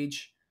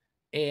Carnophage,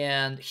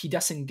 and he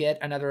doesn't get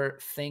another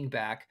thing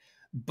back,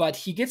 but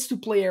he gets to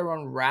play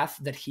around Wrath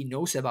that he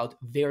knows about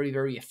very,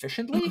 very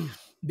efficiently,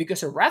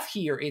 because a Wrath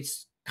here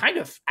it's kind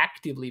of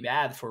actively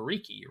bad for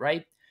Ricky,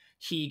 right?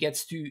 He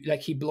gets to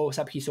like he blows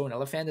up his own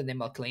elephant, and then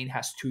Mclean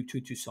has two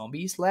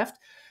zombies left.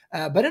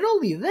 But not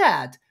only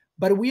that,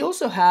 but we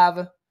also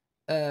have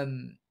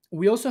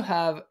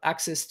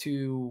access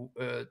to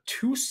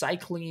two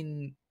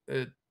cycling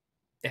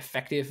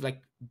effective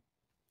like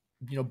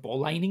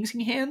ball linings in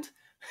hand.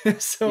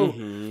 So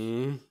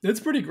that's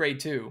pretty great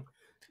too.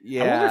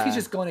 Yeah. I wonder if he's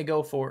just going to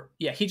go for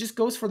he just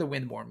goes for the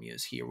Windborn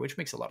Muse here, which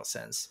makes a lot of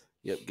sense.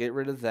 Yep, get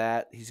rid of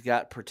that. He's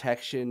got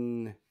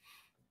protection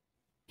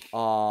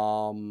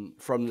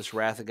from this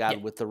Wrath of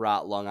God with the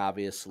rot lung,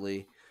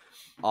 obviously.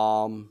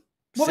 Well,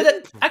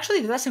 but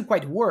actually, that doesn't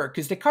quite work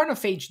because the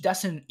Carnophage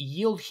doesn't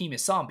yield him a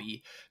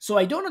zombie. So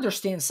I don't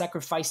understand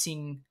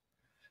sacrificing.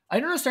 I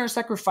don't understand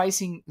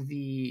sacrificing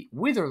the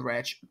Withered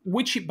Wretch,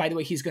 which, by the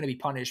way, he's going to be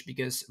punished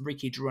because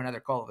Ricky drew another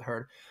Call of the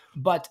Herd.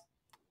 But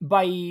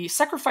by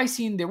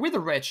sacrificing the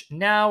Withered Wretch,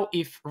 now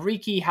if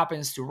Ricky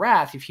happens to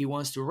Wrath, if he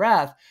wants to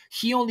Wrath,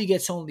 he only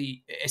gets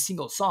a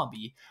single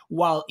zombie.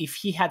 While if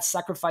he had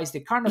sacrificed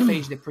the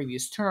Carnophage the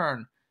previous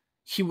turn,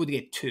 he would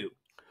get two.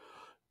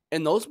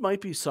 And those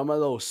might be some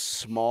of those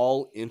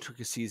small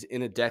intricacies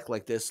in a deck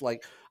like this.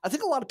 Like, I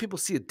think a lot of people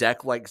see a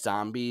deck like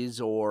Zombies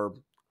or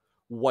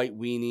White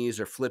Weenies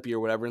or Flippy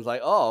or whatever, and it's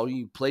like, oh,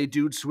 you play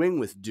Dude Swing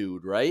with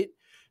Dude, right?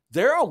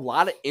 There are a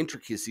lot of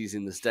intricacies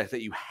in this deck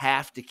that you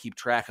have to keep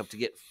track of to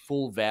get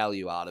full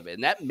value out of it.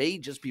 And that may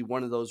just be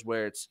one of those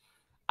where it's,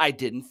 I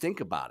didn't think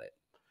about it.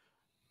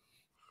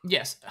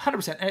 Yes,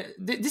 100%.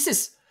 This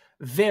is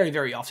very,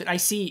 very often. I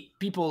see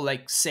people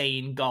like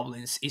saying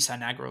Goblins is an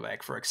aggro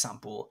deck, for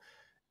example.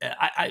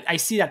 I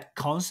see that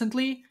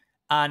constantly,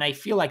 and I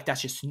feel like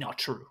that's just not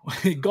true.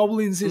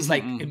 Goblins is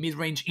like a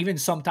mid-range. Even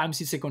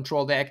sometimes it's a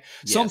control deck.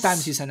 Yes.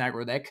 Sometimes it's an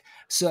aggro deck.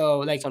 So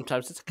like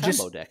sometimes it's a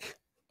combo deck.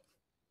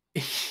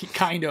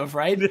 Kind of,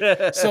 right?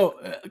 So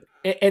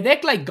a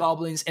deck like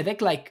Goblins, a deck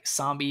like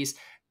Zombies,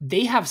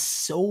 they have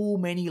so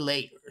many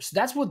layers.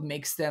 That's what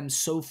makes them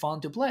so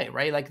fun to play,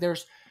 right? Like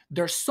there's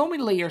so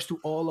many layers to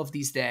all of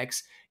these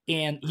decks.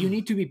 And you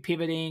need to be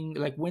pivoting,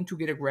 like when to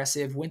get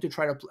aggressive, when to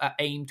try to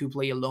aim to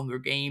play a longer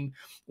game,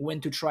 when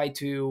to try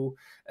to,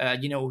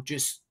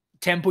 just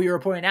tempo your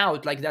opponent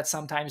out. Like that's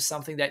sometimes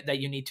something that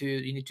you need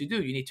to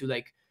do. You need to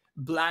like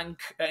blank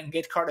and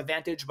get card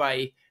advantage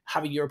by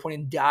having your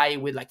opponent die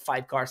with like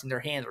 5 cards in their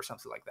hand or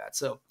something like that.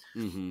 So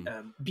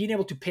being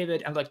able to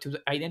pivot and like to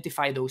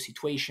identify those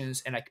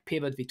situations and like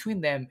pivot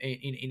between them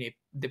in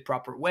the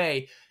proper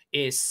way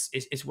is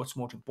what's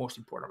most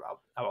important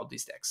about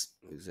these decks.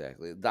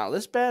 Exactly. Now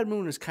this Bad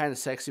Moon is kind of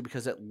sexy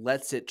because it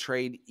lets something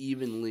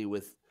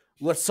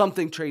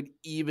trade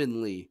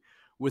evenly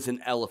with an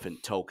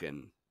elephant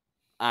token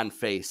on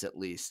face, at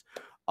least.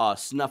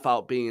 Snuff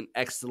Out being an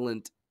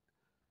excellent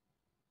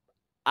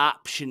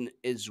option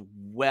as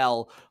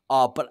well.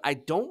 But I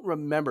don't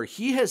remember.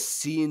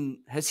 Has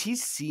he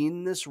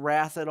seen this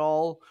Wrath at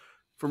all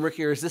from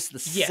Ricky, or is this the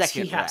Yes, he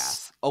second has.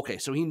 Wrath? Okay,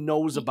 so he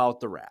knows about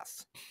the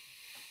Wrath.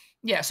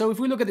 Yeah, so if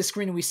we look at the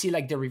screen, we see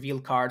like the reveal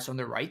cards on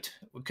the right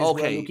because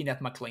we're looking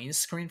at Mclean's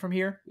screen from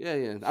here.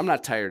 Yeah. I'm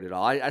not tired at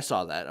all. I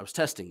saw that. I was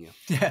testing you.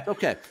 Yeah.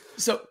 Okay.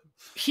 So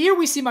here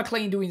we see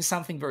Mclean doing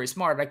something very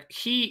smart. Like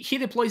he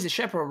deploys the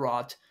Shepherd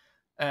Rod,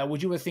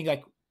 which you would think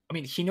like, I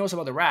mean, he knows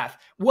about the Wrath.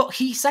 Well,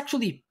 he's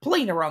actually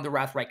playing around the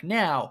Wrath right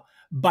now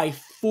by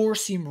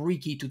forcing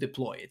Ricky to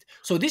deploy it.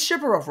 So this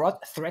Shepherd of Rod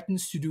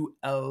threatens to do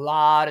a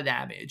lot of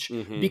damage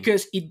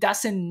because it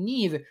doesn't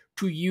need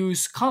to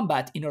use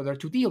combat in order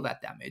to deal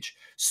that damage.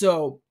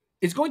 So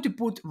it's going to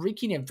put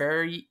Ricky in a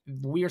very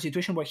weird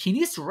situation where he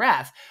needs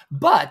Wrath,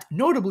 but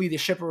notably the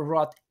Shepherd of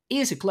Rod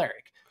is a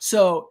cleric.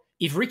 So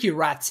if Ricky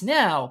Rats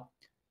now,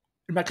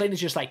 Mclean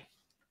is just like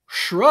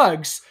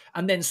shrugs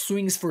and then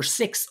swings for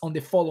 6 on the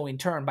following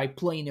turn by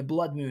playing a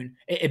Blood Moon,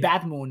 a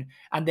Bad Moon,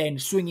 and then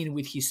swinging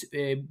with his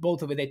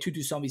both of the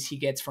 2/2 zombies he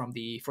gets from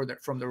the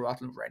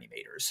Rottling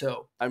Reanimator.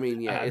 So I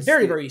mean, yeah, it's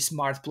very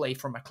smart play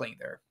from Mclean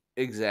there.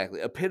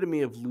 Exactly,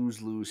 epitome of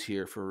lose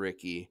here for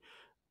Ricky.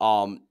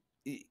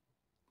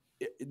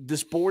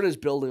 This board is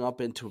building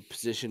up into a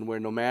position where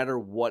no matter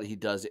what he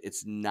does,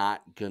 it's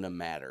not gonna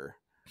matter.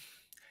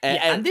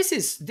 And this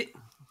is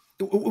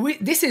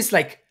this is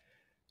like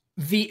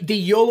the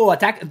YOLO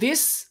attack.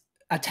 This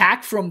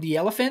attack from the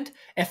elephant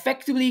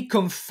effectively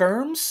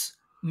confirms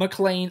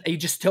Mclean. It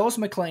just tells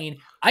Mclean,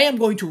 I am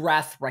going to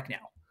Wrath right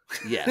now.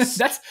 Yes.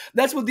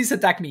 that's what this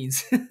attack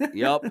means.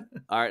 Yep.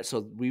 All right,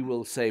 so we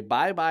will say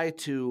bye-bye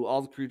to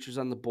all the creatures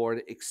on the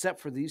board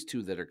except for these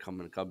 2 that are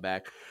coming to come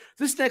back.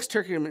 This next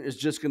tournament is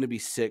just going to be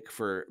sick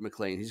for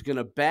Mclean. He's going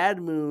to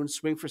Bad Moon,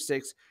 swing for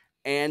 6,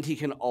 and he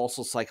can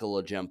also cycle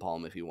a Gem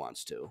Palm if he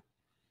wants to.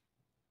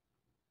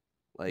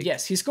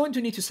 Yes, he's going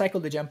to need to cycle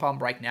the Gem Palm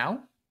right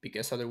now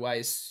because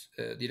otherwise,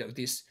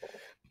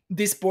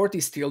 this board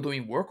is still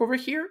doing work over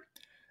here.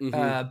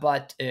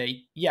 But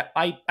yeah,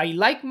 I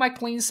like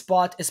Mclean's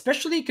spot,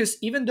 especially because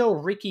even though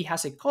Ricky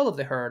has a Call of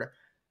the Herd,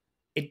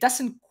 it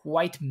doesn't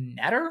quite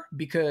matter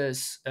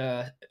because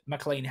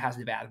Mclean has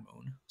the Bad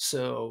Moon.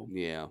 So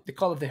yeah, the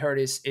Call of the Herd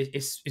is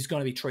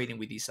going to be trading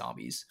with these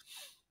zombies.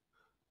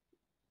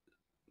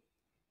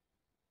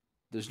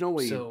 There's no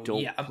way you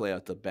don't play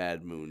out the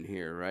Bad Moon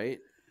here, right?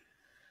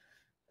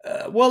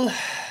 Well,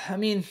 I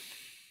mean,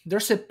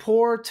 there's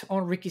support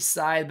on Ricky's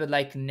side, but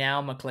like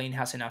now Mclean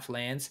has enough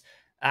lands.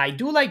 I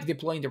do like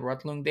deploying the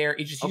Rotlung there.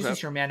 It just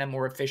uses your mana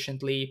more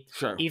efficiently.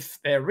 Sure. If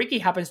Ricky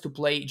happens to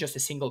play just a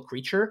single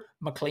creature,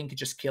 Mclean could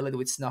just kill it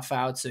with Snuff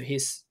Out, so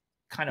he's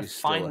kind of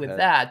fine with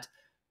that.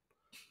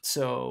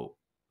 So,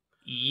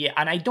 yeah,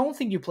 and I don't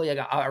think you play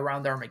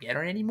around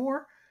Armageddon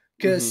anymore,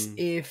 because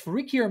if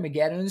Ricky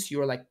Armageddons,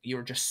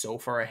 you're just so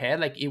far ahead.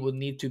 Like, it would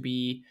need to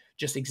be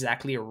just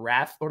exactly a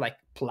Wrath, or like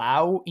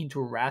plow into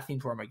Wrath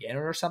into Armageddon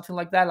or something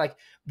like that. Like,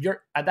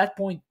 you're at that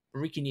point,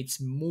 Ricky needs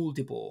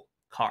multiple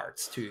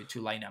cards to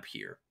line up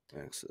here.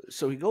 Excellent.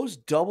 So he goes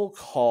double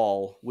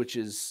call, which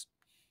is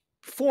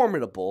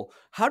formidable.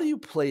 How do you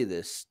play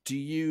this? Do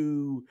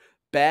you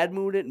Bad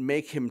Moon it and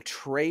make him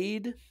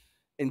trade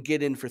and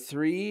get in for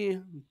 3?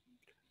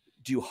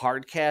 Do you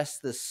hard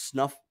cast the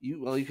Snuff?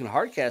 You can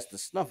hard cast the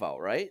Snuff Out,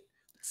 right?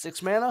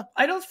 6 mana?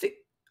 I don't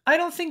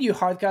think you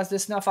hard cast the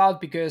Snuff Out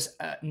because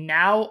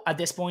now at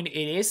this point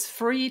it is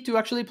free to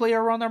actually play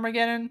around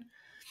Armageddon.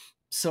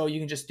 So you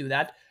can just do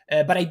that.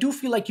 But I do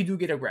feel like you do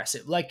get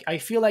aggressive. Like, I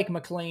feel like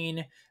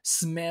Mclean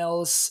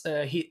smells,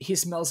 he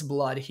smells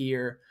blood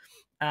here.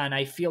 And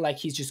I feel like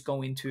he's just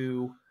going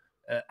to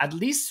at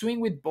least swing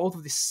with both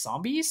of the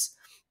zombies.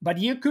 But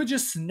you could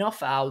just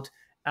Snuff Out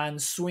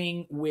and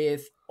swing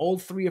with all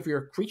 3 of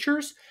your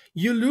creatures.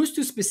 You lose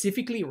to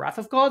specifically Wrath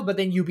of God, but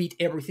then you beat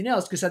everything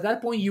else. Because at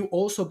that point, you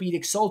also beat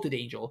Exalted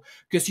Angel.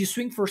 Because you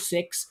swing for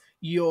 6,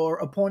 your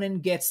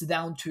opponent gets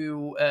down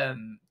to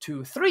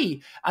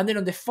 3, and then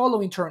on the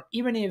following turn,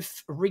 even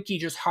if Ricky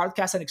just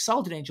hardcasts an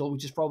Exalted Angel,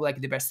 which is probably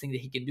like the best thing that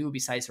he can do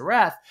besides a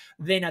Wrath,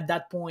 then at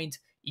that point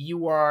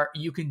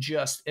you can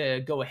just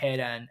go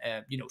ahead and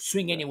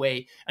swing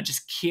anyway and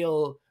just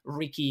kill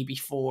Ricky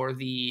before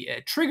the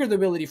triggered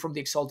ability from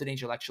the Exalted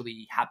Angel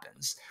actually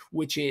happens,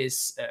 which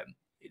is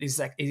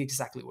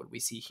exactly what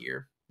we see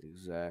here.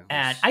 Exactly.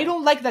 And I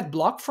don't like that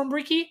block from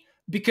Ricky,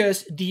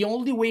 because the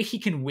only way he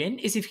can win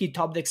is if he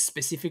top decks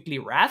specifically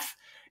Wrath.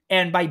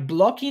 And by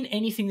blocking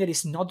anything that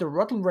is not the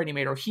Rottling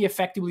Reanimator, he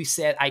effectively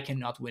said, I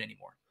cannot win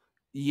anymore.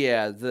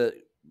 Yeah,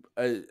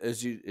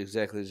 as you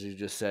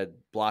just said,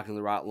 blocking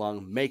the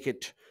Rotlung, make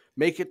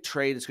it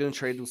trade. It's going to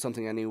trade with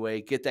something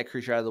anyway. Get that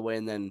creature out of the way,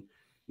 and then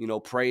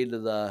pray to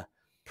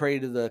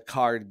the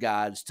card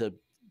gods to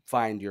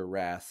find your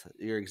Wrath.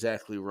 You're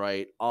exactly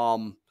right.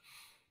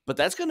 But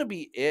that's going to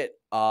be it.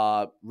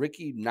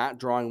 Ricky not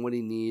drawing what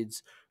he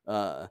needs.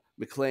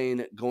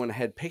 Mclean going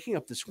ahead, picking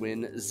up this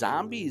win.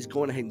 Zombies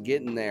going ahead and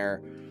getting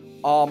there.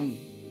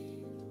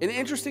 An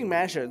interesting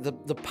matchup.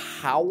 The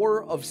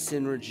power of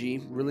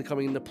synergy really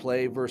coming into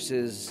play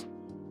versus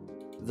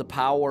the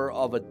power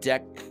of a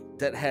deck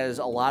that has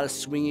a lot of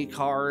swingy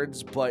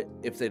cards, but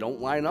if they don't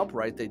line up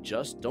right, they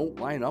just don't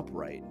line up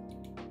right.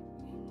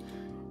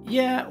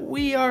 Yeah,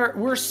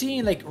 we're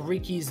seeing like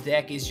Ricky's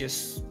deck is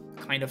just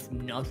kind of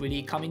not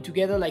really coming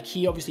together. Like,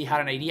 he obviously had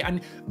an idea,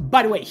 and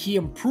by the way, he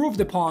improved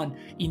upon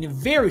in a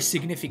very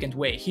significant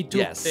way. He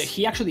took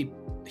he actually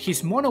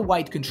his mono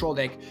white control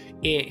deck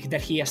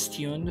that he has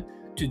tuned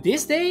to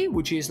this day,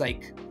 which is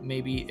like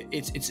maybe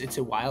it's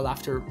a while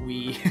after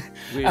we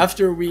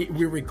after we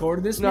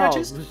recorded this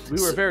matches.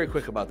 We were very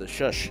quick about this.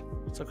 Shush,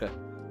 it's okay.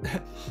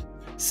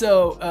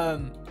 So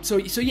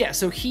yeah,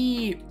 so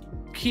he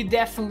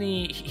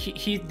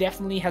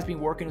definitely has been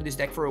working on this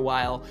deck for a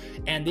while,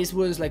 and this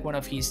was like one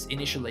of his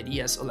initial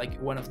ideas, or like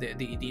one of the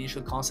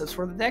initial concepts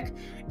for the deck,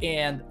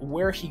 and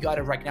where he got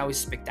it right now is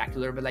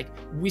spectacular. But like,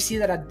 we see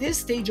that at this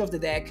stage of the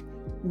deck,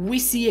 we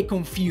see a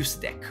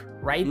confused deck,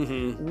 right?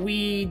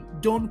 We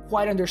don't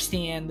quite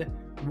understand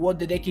what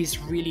the deck is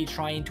really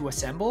trying to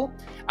assemble,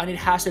 and it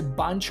has a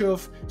bunch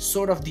of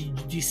sort of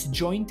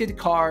disjointed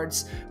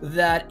cards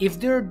that,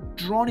 if they're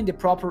drawn in the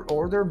proper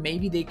order,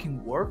 maybe they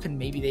can work and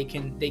maybe they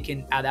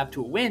can add up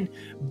to a win.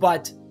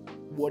 But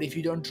what if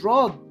you don't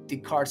draw the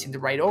cards in the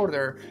right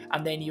order,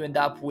 and then you end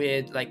up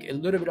with like a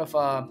little bit of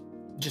a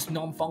just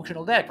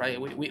non-functional deck, right?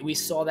 We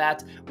saw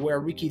that where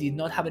Ricky did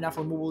not have enough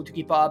removal to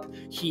keep up.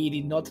 He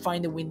did not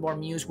find the Windborne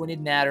Muse when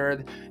it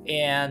mattered,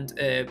 and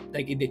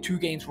like in the 2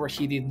 games where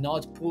he did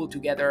not pull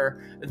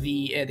together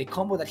the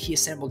combo that he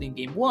assembled in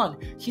game 1,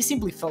 he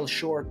simply fell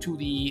short to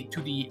the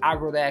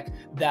aggro deck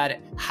that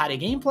had a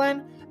game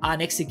plan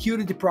and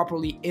executed it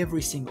properly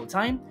every single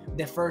time.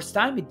 The first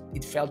time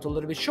it felt a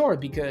little bit short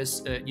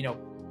because you know,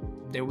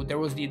 there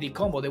was the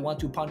combo, the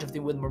 1-2 punch of the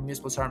Windborne Muse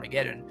plus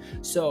Armageddon.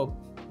 So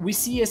we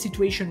see a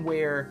situation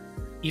where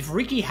if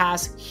Ricky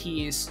has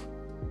his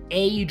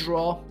A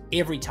draw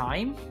every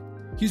time,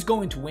 he's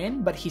going to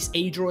win, but his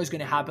A draw is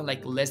going to happen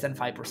like less than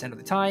 5% of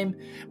the time,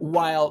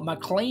 while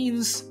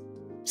Mclean's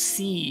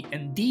C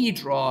and D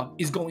draw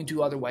is going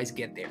to otherwise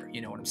get there. You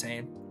know what I'm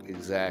saying?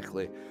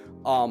 Exactly.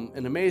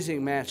 An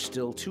amazing match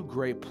still. 2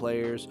 great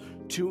players,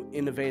 2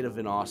 innovative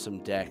and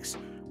awesome decks.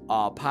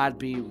 Pod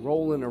B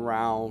rolling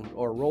around,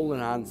 or rolling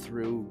on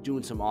through,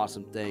 doing some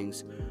awesome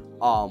things.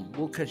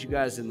 We'll catch you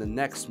guys in the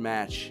next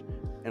match,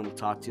 and we'll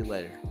talk to you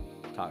later.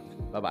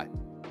 Bye-bye.